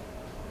further.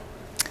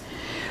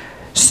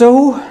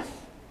 So,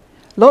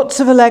 lots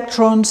of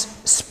electrons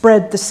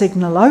spread the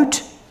signal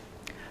out.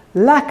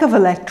 Lack of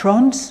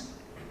electrons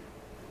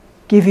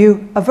give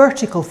you a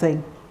vertical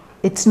thing.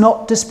 It's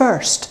not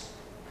dispersed.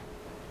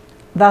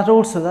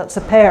 That's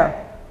a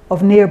pair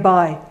of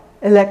nearby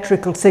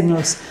electrical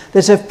signals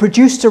that have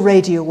produced a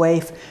radio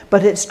wave,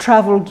 but it's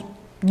travelled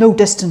no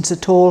distance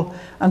at all,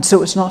 and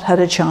so it's not had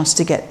a chance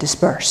to get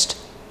dispersed.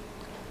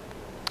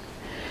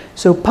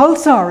 So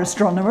pulsar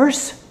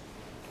astronomers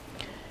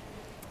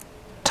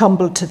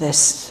tumbled to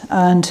this.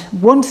 And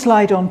one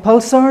slide on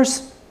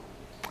pulsars.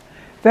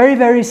 Very,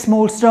 very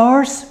small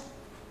stars.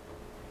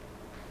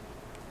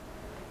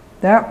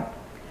 There.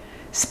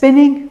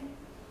 Spinning.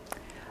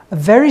 A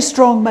very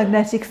strong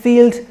magnetic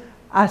field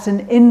at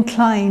an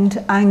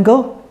inclined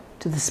angle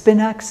to the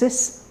spin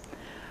axis.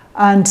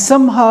 And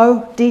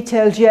somehow,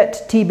 details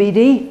yet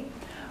TBD,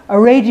 a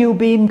radio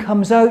beam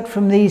comes out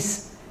from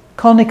these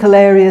conical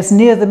areas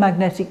near the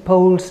magnetic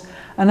poles,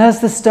 and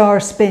as the star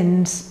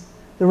spins,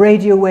 the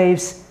radio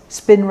waves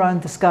spin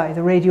round the sky,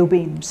 the radio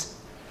beams.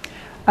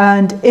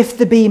 And if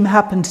the beam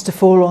happens to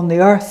fall on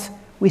the Earth,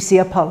 we see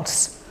a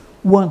pulse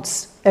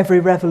once every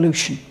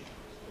revolution.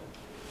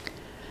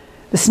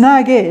 The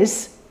snag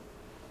is,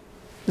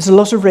 there's a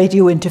lot of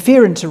radio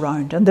interference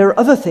around, and there are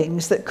other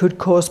things that could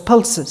cause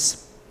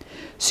pulses.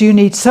 So you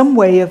need some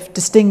way of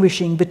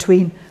distinguishing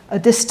between a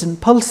distant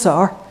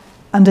pulsar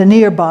and a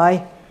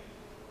nearby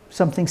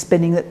something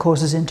spinning that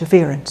causes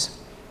interference.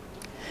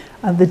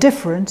 And the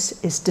difference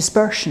is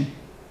dispersion.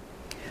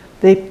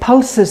 The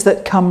pulses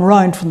that come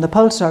round from the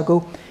pulsar go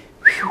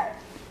whew,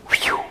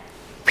 whew,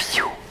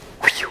 whew,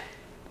 whew,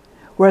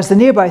 whereas the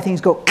nearby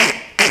things go.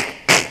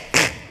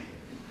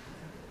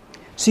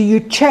 So you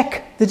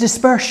check the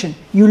dispersion.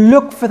 You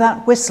look for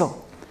that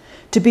whistle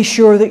to be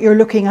sure that you're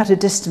looking at a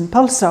distant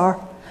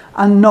pulsar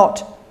and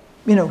not,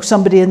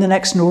 somebody in the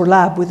next door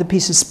lab with a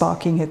piece of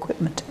sparking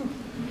equipment.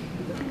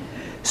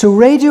 So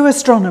radio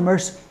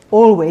astronomers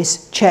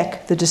always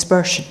check the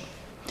dispersion.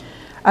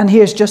 And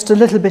here's just a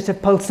little bit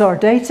of pulsar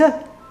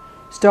data.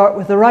 Start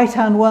with the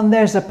right-hand one,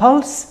 there's a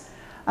pulse,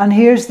 and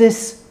here's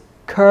this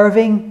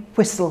curving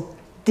whistle,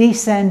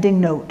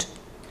 descending note.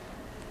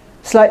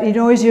 Slightly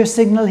noisier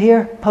signal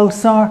here,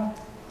 pulsar,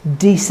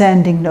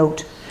 descending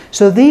note.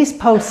 So these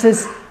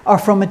pulses are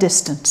from a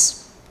distance.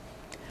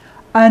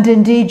 And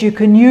indeed, you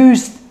can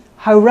use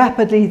how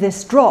rapidly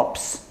this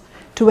drops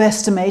to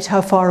estimate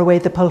how far away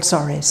the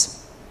pulsar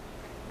is.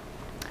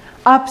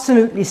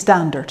 Absolutely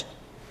standard.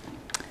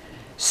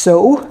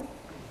 So,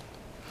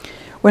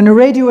 when a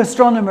radio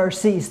astronomer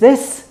sees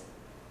this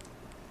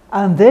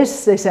and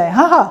this, they say,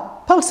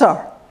 haha,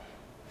 pulsar.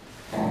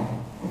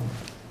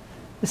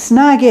 The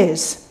snag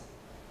is,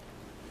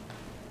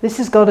 this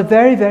has got a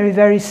very, very,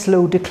 very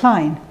slow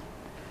decline.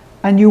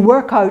 And you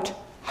work out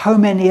how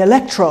many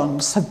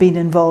electrons have been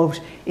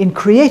involved in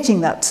creating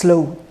that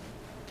slow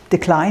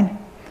decline,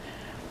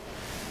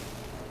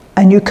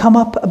 and you come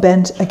up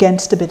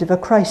against a bit of a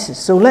crisis.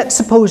 So let's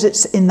suppose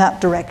it's in that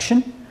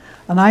direction,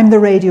 and I'm the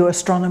radio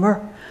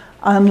astronomer,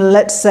 and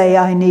let's say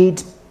I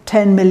need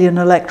 10 million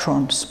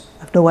electrons.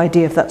 I have no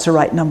idea if that's the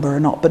right number or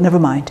not, but never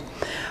mind.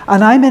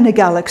 And I'm in a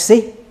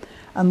galaxy,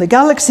 and the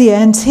galaxy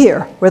ends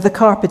here, where the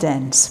carpet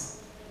ends.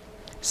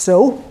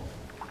 So,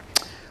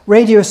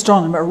 radio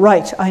astronomer,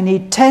 right, I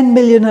need 10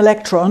 million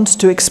electrons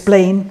to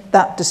explain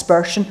that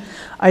dispersion.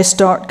 I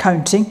start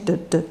counting.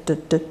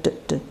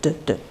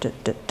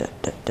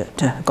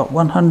 I've got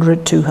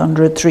 100,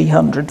 200,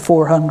 300,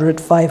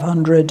 400,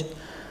 500.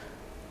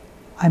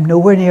 I'm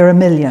nowhere near a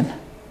million.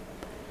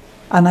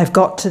 And I've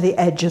got to the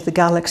edge of the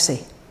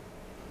galaxy.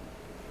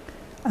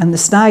 And the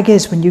snag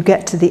is, when you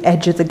get to the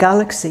edge of the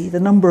galaxy, the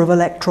number of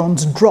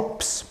electrons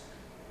drops,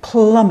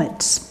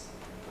 plummets.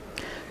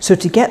 So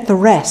to get the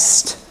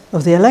rest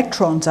of the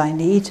electrons I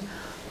need,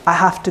 I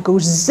have to go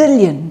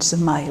zillions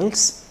of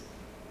miles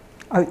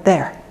out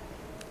there.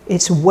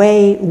 It's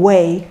way,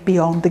 way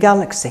beyond the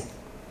galaxy.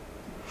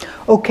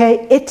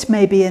 Okay, it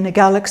may be in a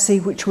galaxy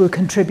which will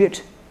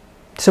contribute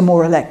some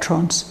more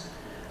electrons,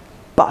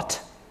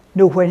 but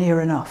nowhere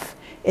near enough.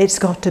 It's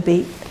got to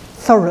be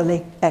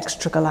thoroughly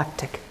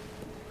extragalactic.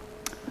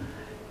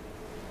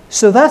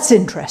 So that's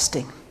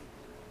interesting.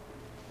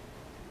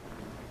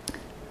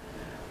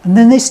 And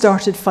then they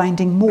started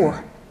finding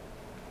more.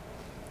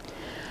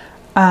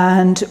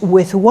 And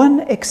with one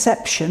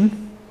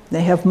exception,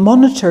 they have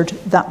monitored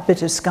that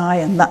bit of sky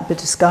and that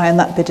bit of sky and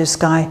that bit of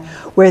sky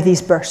where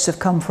these bursts have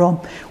come from.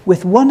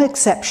 With one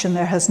exception,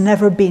 there has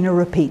never been a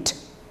repeat.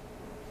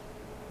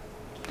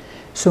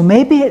 So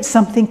maybe it's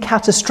something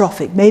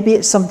catastrophic. Maybe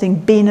it's something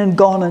been and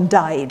gone and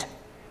died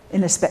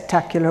in a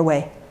spectacular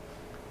way.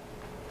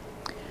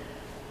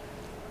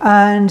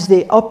 And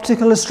the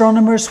optical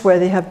astronomers, where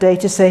they have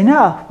data, say,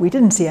 no, we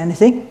didn't see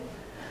anything.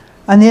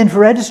 And the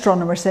infrared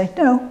astronomers say,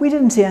 no, we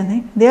didn't see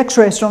anything. The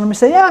X-ray astronomers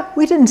say, yeah,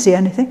 we didn't see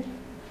anything.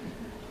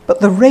 But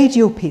the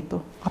radio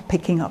people are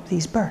picking up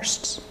these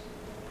bursts.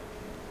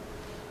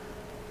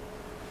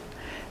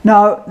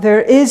 Now,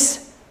 there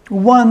is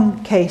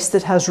one case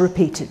that has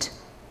repeated.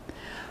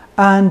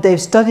 And they've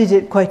studied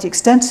it quite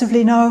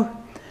extensively now.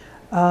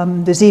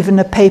 There's even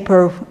a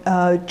paper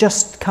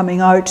just coming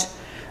out.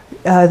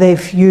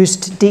 They've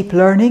used deep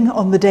learning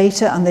on the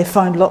data and they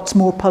found lots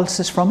more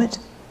pulses from it.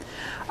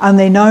 And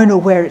they now know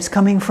where it's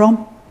coming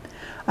from.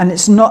 And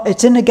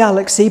it's in a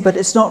galaxy, but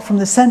it's not from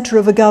the center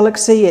of a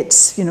galaxy.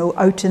 It's, you know,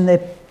 out in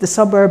the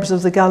suburbs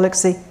of the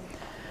galaxy.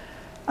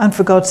 And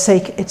for God's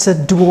sake, it's a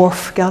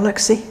dwarf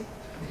galaxy.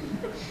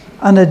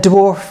 And a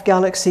dwarf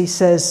galaxy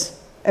says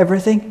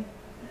everything.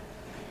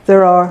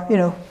 There are, you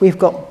know, we've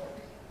got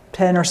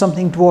 10 or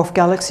something dwarf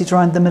galaxies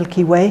around the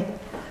Milky Way.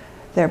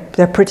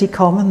 They're pretty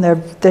common, they're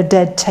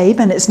dead tame,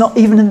 and it's not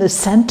even in the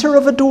center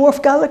of a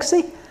dwarf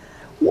galaxy.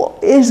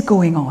 What is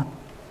going on?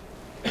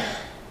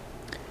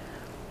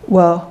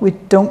 Well, we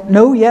don't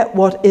know yet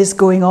what is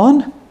going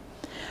on.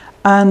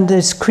 And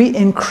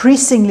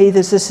increasingly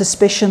there's a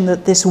suspicion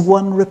that this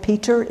one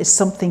repeater is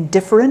something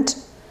different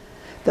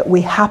that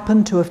we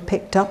happen to have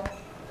picked up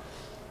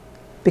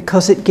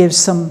because it gives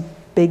some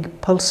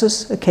big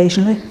pulses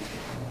occasionally.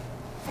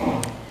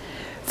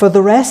 For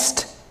the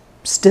rest,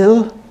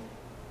 still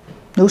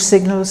no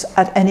signals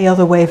at any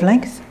other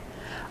wavelength,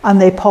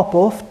 and they pop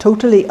off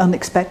totally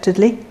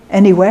unexpectedly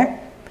anywhere,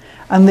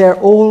 and they're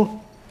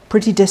all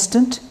pretty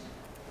distant,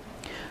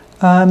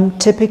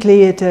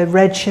 typically at a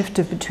redshift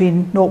of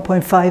between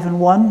 0.5 and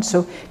 1,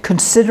 so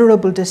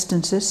considerable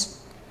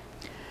distances.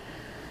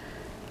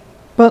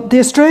 But the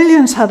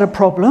Australians had a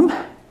problem.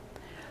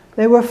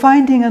 They were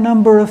finding a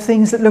number of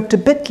things that looked a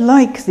bit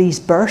like these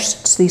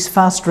bursts, these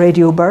fast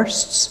radio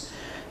bursts.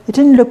 They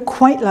didn't look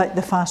quite like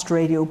the fast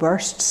radio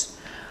bursts,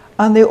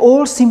 and they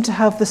all seemed to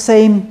have the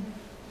same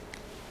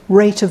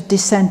rate of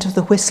descent of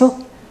the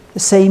whistle, the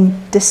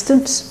same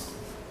distance.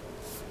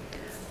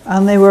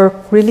 And they were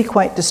really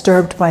quite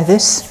disturbed by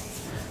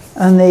this,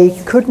 and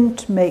they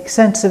couldn't make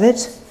sense of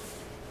it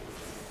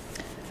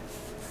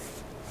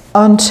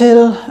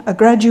until a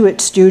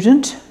graduate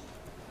student,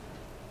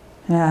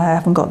 I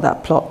haven't got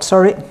that plot,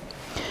 sorry.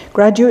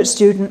 Graduate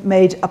student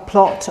made a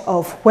plot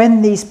of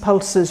when these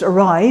pulses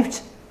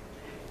arrived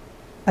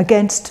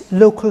against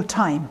local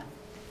time.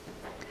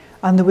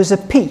 And there was a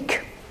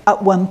peak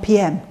at 1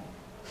 p.m.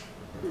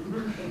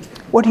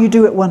 What do you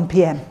do at 1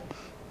 p.m?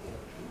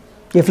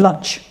 You have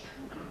lunch.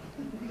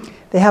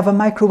 They have a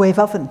microwave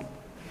oven.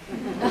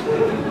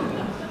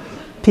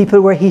 People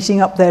were heating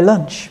up their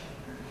lunch.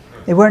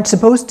 They weren't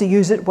supposed to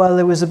use it while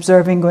there was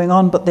observing going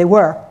on, but they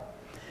were.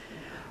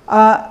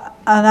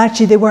 And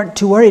actually they weren't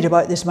too worried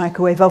about this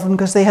microwave oven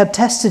because they had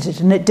tested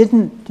it and it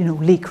didn't, you know,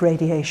 leak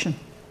radiation.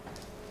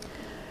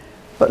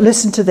 But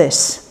listen to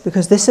this,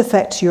 because this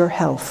affects your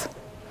health.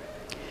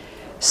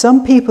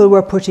 Some people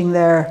were putting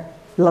their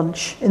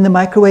lunch in the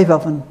microwave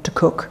oven to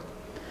cook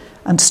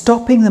and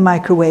stopping the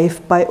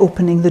microwave by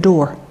opening the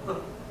door.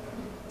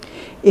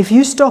 If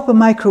you stop a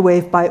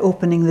microwave by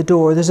opening the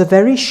door, there's a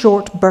very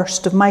short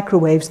burst of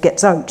microwaves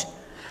gets out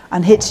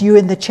and hits you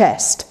in the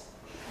chest.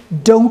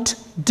 Don't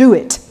do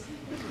it.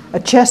 A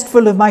chest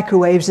full of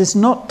microwaves is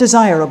not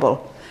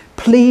desirable.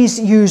 Please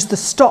use the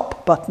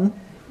stop button,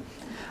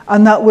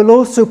 and that will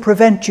also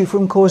prevent you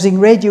from causing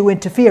radio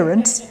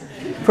interference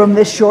from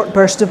this short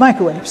burst of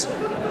microwaves.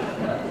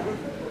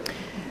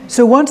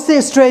 So once the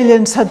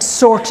Australians had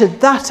sorted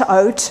that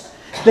out,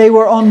 they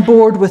were on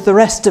board with the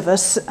rest of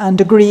us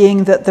and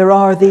agreeing that there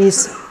are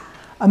these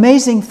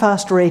amazing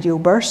fast radio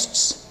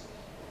bursts.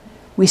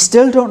 We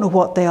still don't know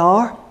what they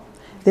are.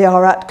 They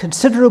are at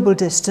considerable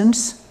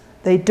distance.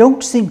 They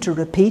don't seem to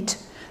repeat.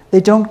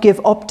 They don't give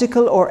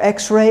optical or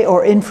X-ray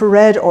or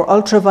infrared or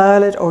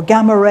ultraviolet or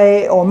gamma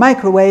ray or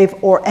microwave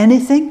or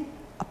anything,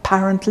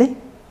 apparently.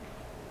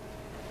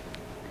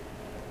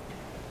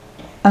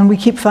 And we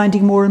keep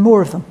finding more and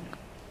more of them.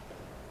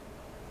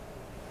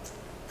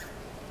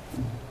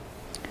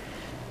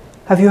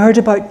 Have you heard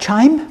about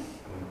CHIME?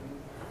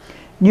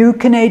 New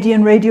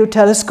Canadian radio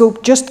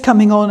telescope just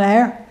coming on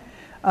air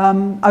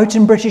out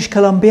in British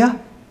Columbia.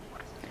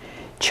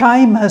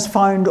 CHIME has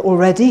found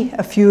already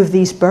a few of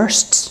these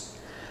bursts,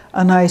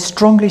 and I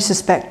strongly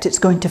suspect it's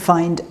going to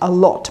find a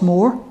lot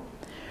more,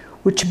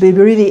 which will be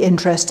really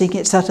interesting.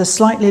 It's at a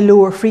slightly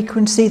lower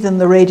frequency than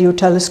the radio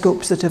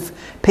telescopes that have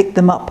picked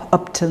them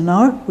up till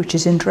now, which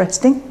is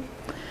interesting.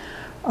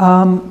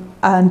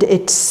 And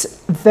it's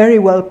very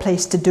well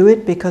placed to do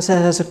it because it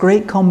has a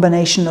great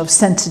combination of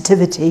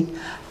sensitivity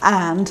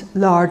and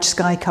large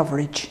sky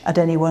coverage at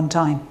any one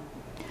time.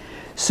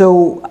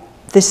 So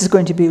this is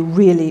going to be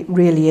really,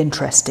 really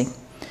interesting.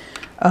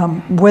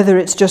 Whether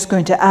it's just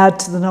going to add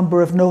to the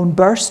number of known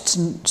bursts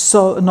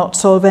and not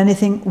solve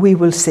anything, we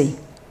will see.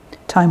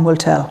 Time will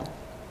tell.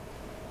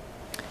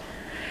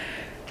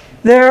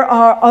 There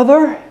are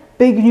other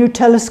big new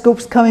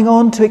telescopes coming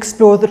on to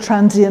explore the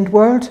transient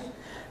world.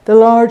 The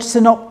Large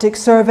Synoptic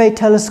Survey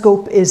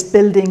Telescope is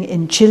building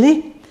in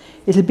Chile.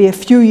 It'll be a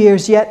few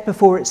years yet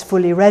before it's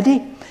fully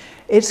ready.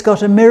 It's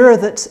got a mirror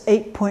that's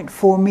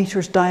 8.4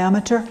 meters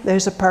diameter.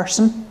 There's a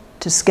person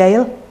to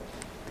scale.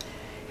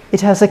 It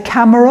has a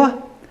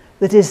camera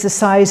that is the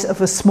size of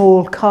a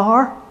small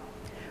car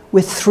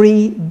with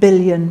 3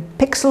 billion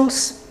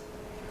pixels.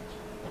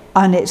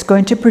 And it's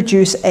going to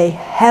produce a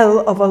hell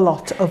of a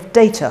lot of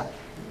data.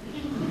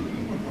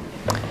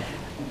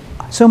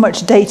 So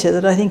much data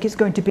that I think it's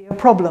going to be a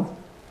problem.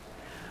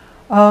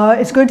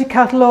 It's going to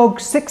catalogue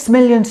 6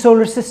 million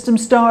solar system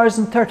stars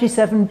and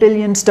 37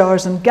 billion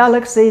stars and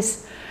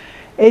galaxies.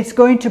 It's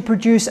going to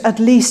produce at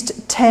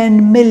least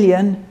 10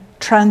 million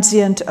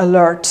transient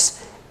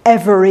alerts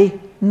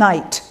every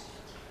night.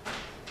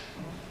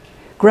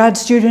 Grad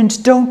students,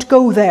 don't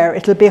go there.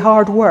 It'll be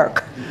hard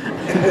work.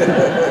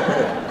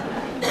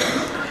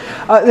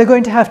 They're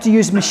going to have to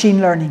use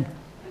machine learning,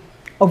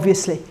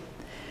 obviously.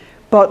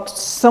 But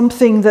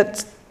something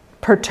that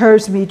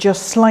perturbs me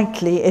just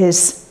slightly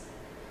is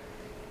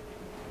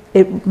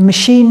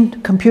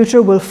computer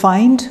will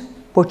find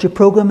what you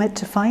program it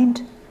to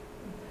find,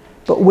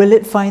 but will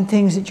it find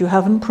things that you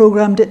haven't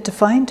programmed it to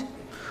find?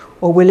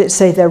 Or will it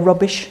say they're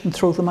rubbish and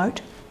throw them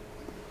out?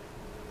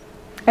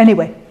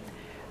 Anyway,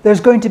 there's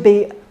going to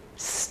be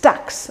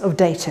stacks of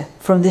data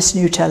from this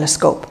new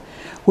telescope,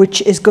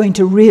 which is going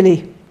to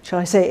really, shall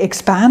I say,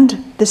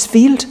 expand this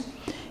field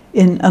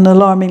in an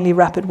alarmingly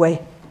rapid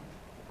way.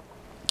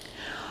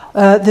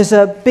 There's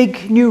a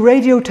big new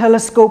radio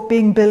telescope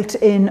being built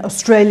in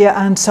Australia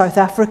and South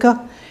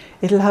Africa.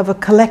 It'll have a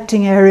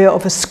collecting area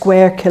of a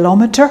square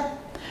kilometre.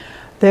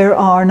 There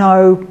are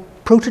now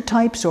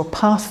prototypes or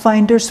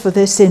pathfinders for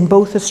this in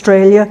both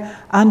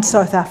Australia and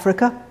South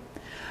Africa.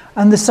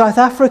 And the South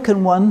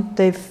African one,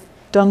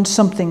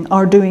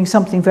 are doing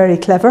something very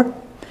clever.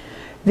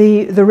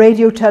 The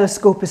radio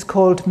telescope is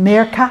called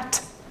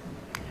Meerkat.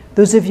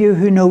 Those of you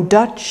who know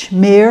Dutch,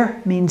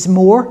 Meer means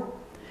more.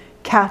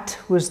 Cat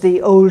was the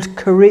old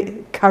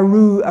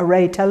Karoo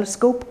Array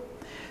telescope.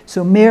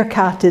 So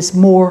Meerkat is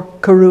more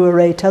Karoo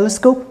Array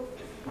telescope.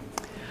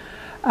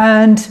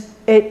 And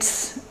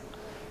it's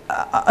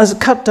as a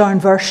cut down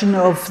version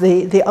of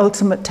the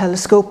ultimate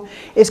telescope.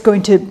 It's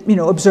going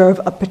to,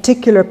 observe a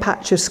particular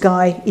patch of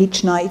sky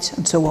each night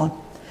and so on.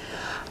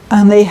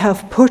 And they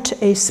have put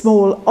a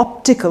small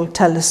optical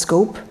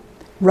telescope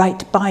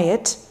right by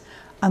it,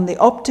 and the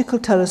optical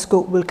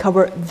telescope will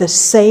cover the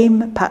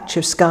same patch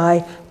of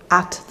sky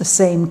at the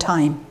same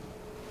time.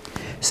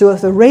 So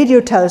if the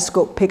radio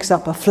telescope picks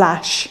up a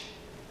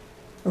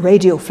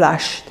radio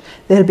flash,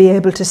 they'll be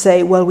able to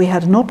say, well, we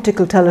had an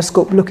optical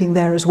telescope looking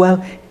there as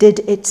well.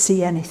 Did it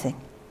see anything?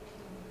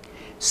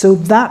 So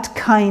that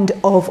kind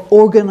of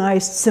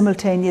organized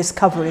simultaneous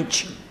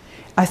coverage,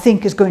 I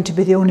think, is going to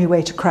be the only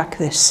way to crack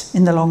this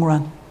in the long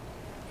run.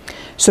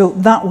 So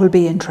that will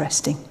be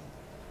interesting.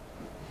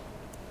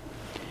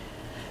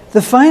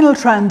 The final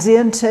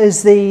transient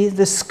is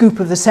the scoop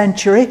of the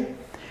century.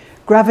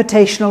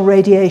 Gravitational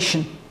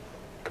radiation.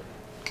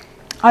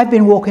 I've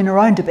been walking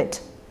around a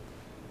bit.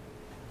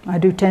 I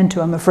do tend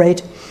to, I'm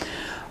afraid.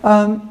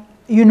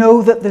 You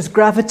know that there's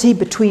gravity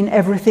between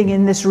everything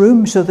in this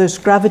room, so there's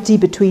gravity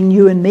between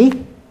you and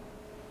me.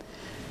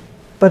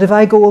 But if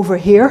I go over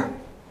here,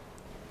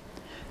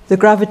 the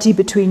gravity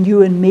between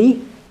you and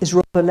me is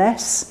rather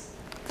less.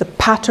 The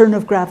pattern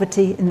of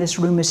gravity in this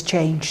room has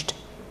changed.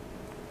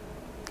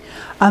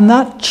 And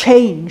that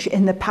change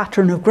in the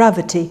pattern of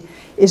gravity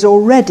is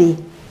already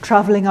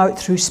travelling out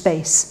through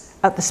space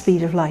at the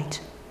speed of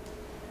light.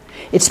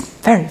 It's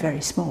very,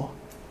 very small.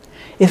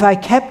 If I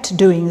kept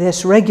doing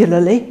this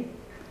regularly,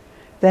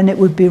 then it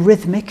would be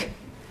rhythmic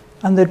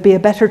and there'd be a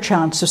better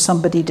chance of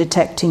somebody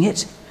detecting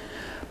it.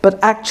 But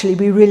actually,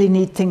 we really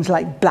need things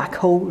like black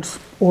holes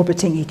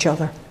orbiting each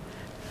other,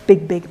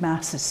 big, big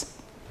masses.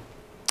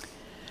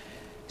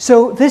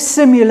 So this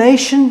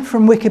simulation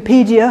from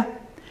Wikipedia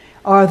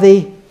are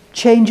the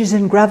changes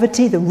in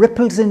gravity, the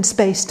ripples in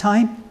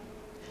space-time,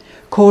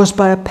 caused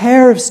by a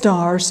pair of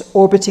stars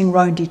orbiting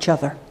round each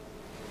other.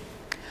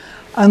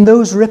 And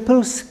those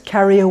ripples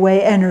carry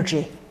away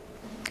energy.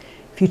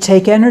 If If you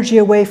take energy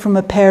away from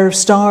a pair of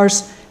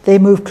stars, they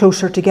move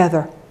closer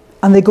together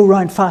and they go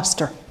round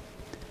faster.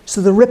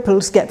 So the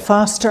ripples get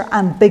faster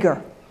and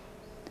bigger,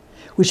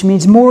 which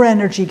means more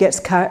energy gets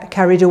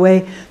carried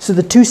away. So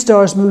the two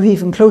stars move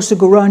even closer,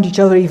 go round each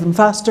other even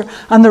faster,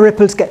 and the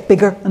ripples get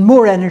bigger and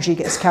more energy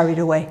gets carried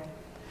away.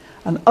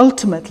 And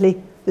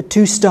ultimately, the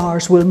two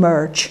stars will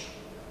merge,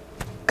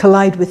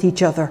 collide with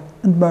each other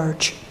and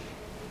merge.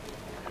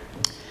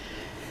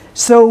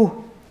 So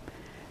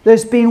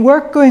there's been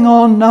work going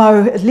on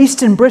now, at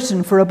least in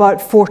Britain, for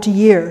about 40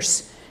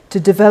 years to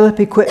develop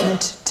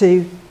equipment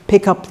to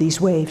pick up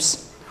these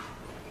waves.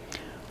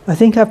 I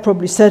think I've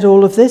probably said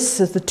all of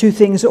this. As the two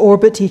things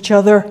orbit each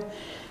other,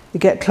 they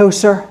get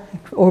closer,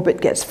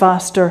 orbit gets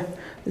faster,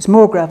 there's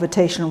more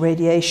gravitational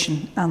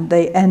radiation, and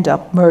they end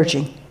up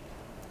merging.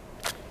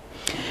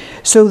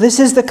 So this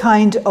is the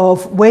kind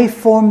of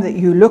waveform that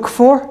you look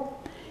for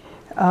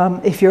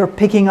if you're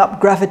picking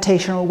up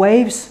gravitational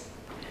waves.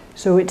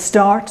 So it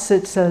starts,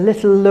 it's a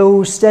little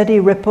low, steady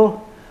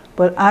ripple,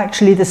 but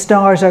actually the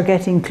stars are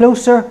getting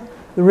closer,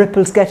 the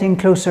ripple's getting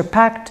closer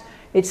packed,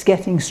 it's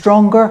getting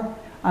stronger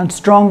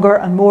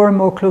and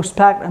more close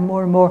packed and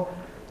more,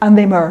 and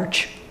they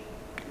merge.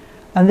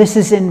 And this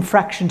is in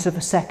fractions of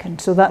a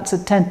second, so that's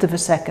 1/10 of a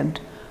second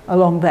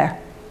along there.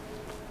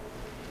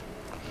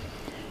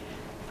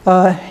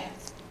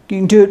 You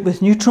can do it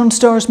with neutron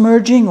stars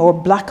merging or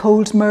black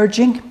holes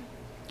merging.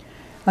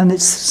 And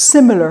it's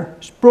similar,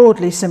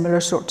 broadly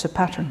similar sorts of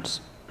patterns.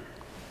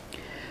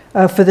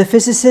 For the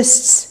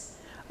physicists,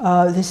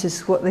 this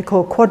is what they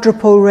call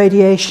quadrupole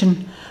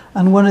radiation,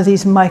 and one of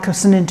these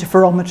Michelson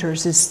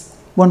interferometers is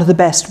one of the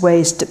best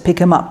ways to pick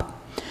them up.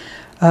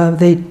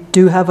 They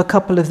do have a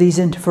couple of these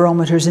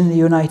interferometers in the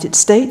United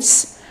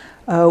States,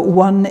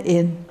 one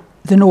in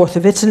the north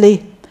of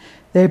Italy.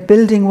 They're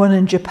building one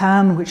in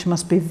Japan, which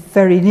must be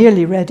very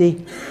nearly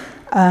ready,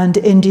 and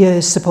India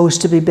is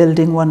supposed to be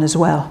building one as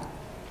well.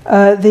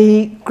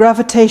 The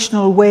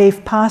gravitational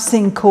wave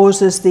passing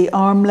causes the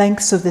arm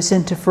lengths of this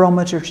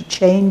interferometer to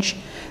change.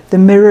 The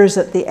mirrors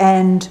at the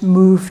end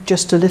move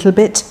just a little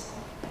bit,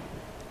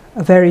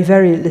 a very,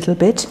 very little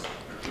bit.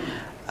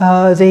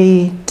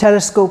 The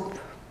telescope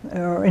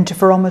or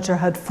interferometer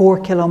had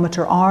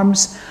 4-kilometer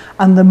arms,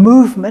 and the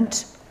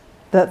movement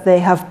that they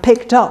have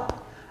picked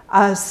up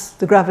as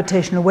the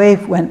gravitational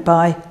wave went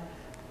by,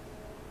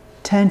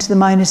 10 to the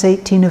minus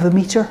 18 of a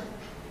meter.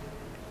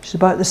 It's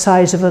about the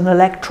size of an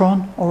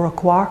electron or a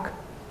quark.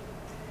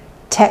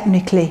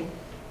 Technically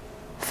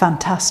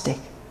fantastic.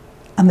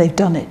 And they've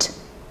done it.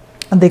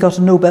 And they got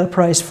a Nobel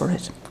Prize for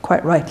it,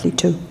 quite rightly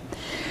too.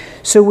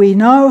 So we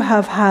now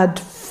have had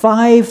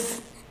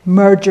 5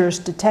 mergers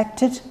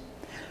detected.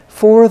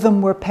 4 of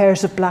them were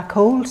pairs of black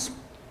holes.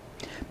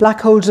 Black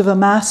holes of a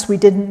mass we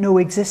didn't know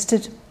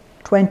existed,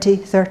 20,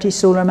 30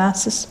 solar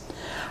masses.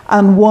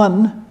 And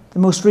 1, the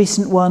most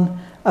recent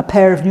one, a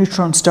pair of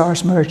neutron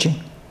stars merging.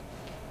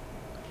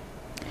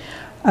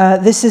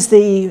 This is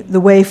the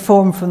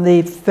waveform from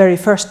the very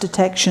first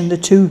detection, the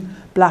 2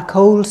 black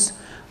holes.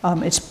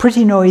 It's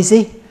pretty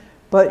noisy,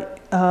 but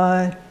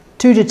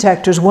 2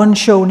 detectors, one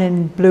shown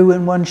in blue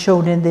and one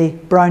shown in the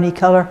browny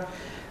colour.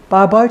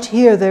 By about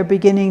here, they're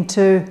beginning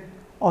to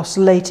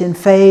oscillate in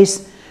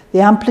phase. The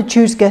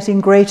amplitude's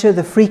getting greater,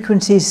 the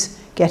frequency's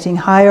getting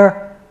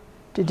higher,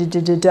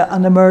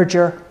 and a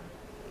merger,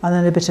 and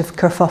then a bit of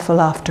kerfuffle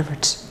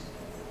afterwards.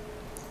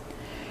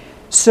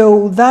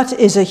 So that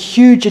is a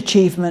huge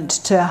achievement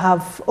to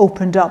have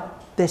opened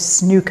up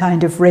this new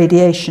kind of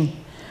radiation,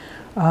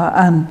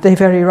 and they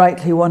very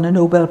rightly won a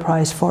Nobel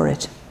Prize for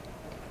it.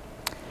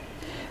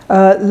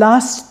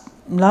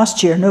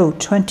 Last year, no,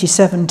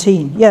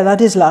 2017. Yeah, that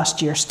is last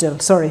year still.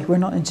 Sorry, we're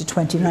not into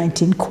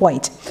 2019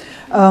 quite.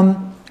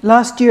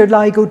 Last year,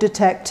 LIGO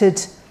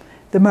detected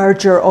the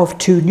merger of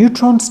 2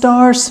 neutron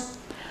stars,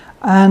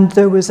 and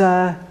there was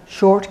a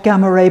short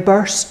gamma ray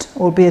burst,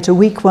 albeit a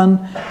weak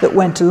one, that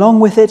went along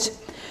with it.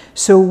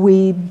 So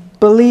we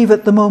believe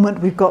at the moment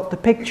we've got the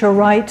picture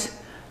right,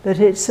 that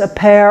it's a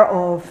pair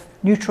of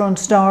neutron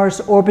stars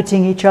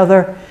orbiting each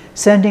other,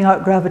 sending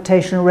out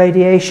gravitational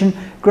radiation,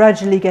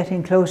 gradually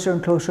getting closer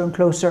and closer and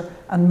closer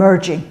and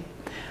merging.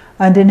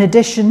 And in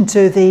addition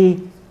to the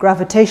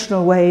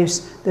gravitational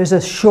waves, there's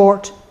a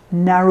short,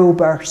 narrow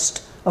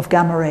burst of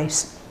gamma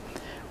rays,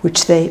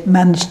 which they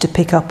managed to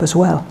pick up as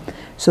well.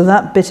 So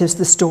that bit of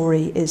the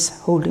story is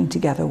holding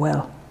together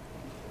well.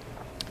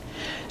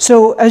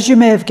 So, as you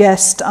may have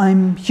guessed,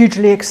 I'm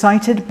hugely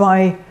excited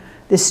by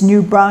this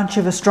new branch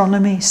of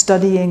astronomy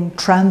studying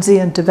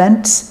transient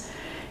events.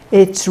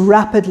 It's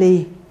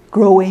rapidly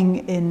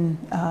growing in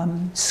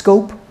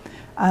scope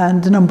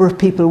and the number of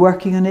people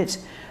working on it.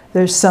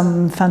 There's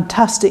some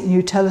fantastic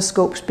new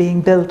telescopes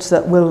being built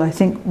that will, I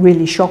think,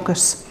 really shock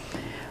us.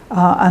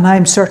 And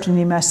I'm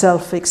certainly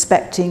myself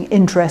expecting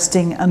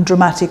interesting and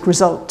dramatic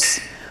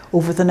results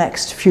over the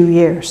next few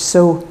years.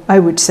 So I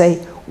would say,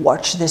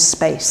 watch this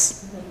space.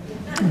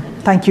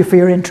 Thank you for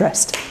your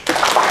interest.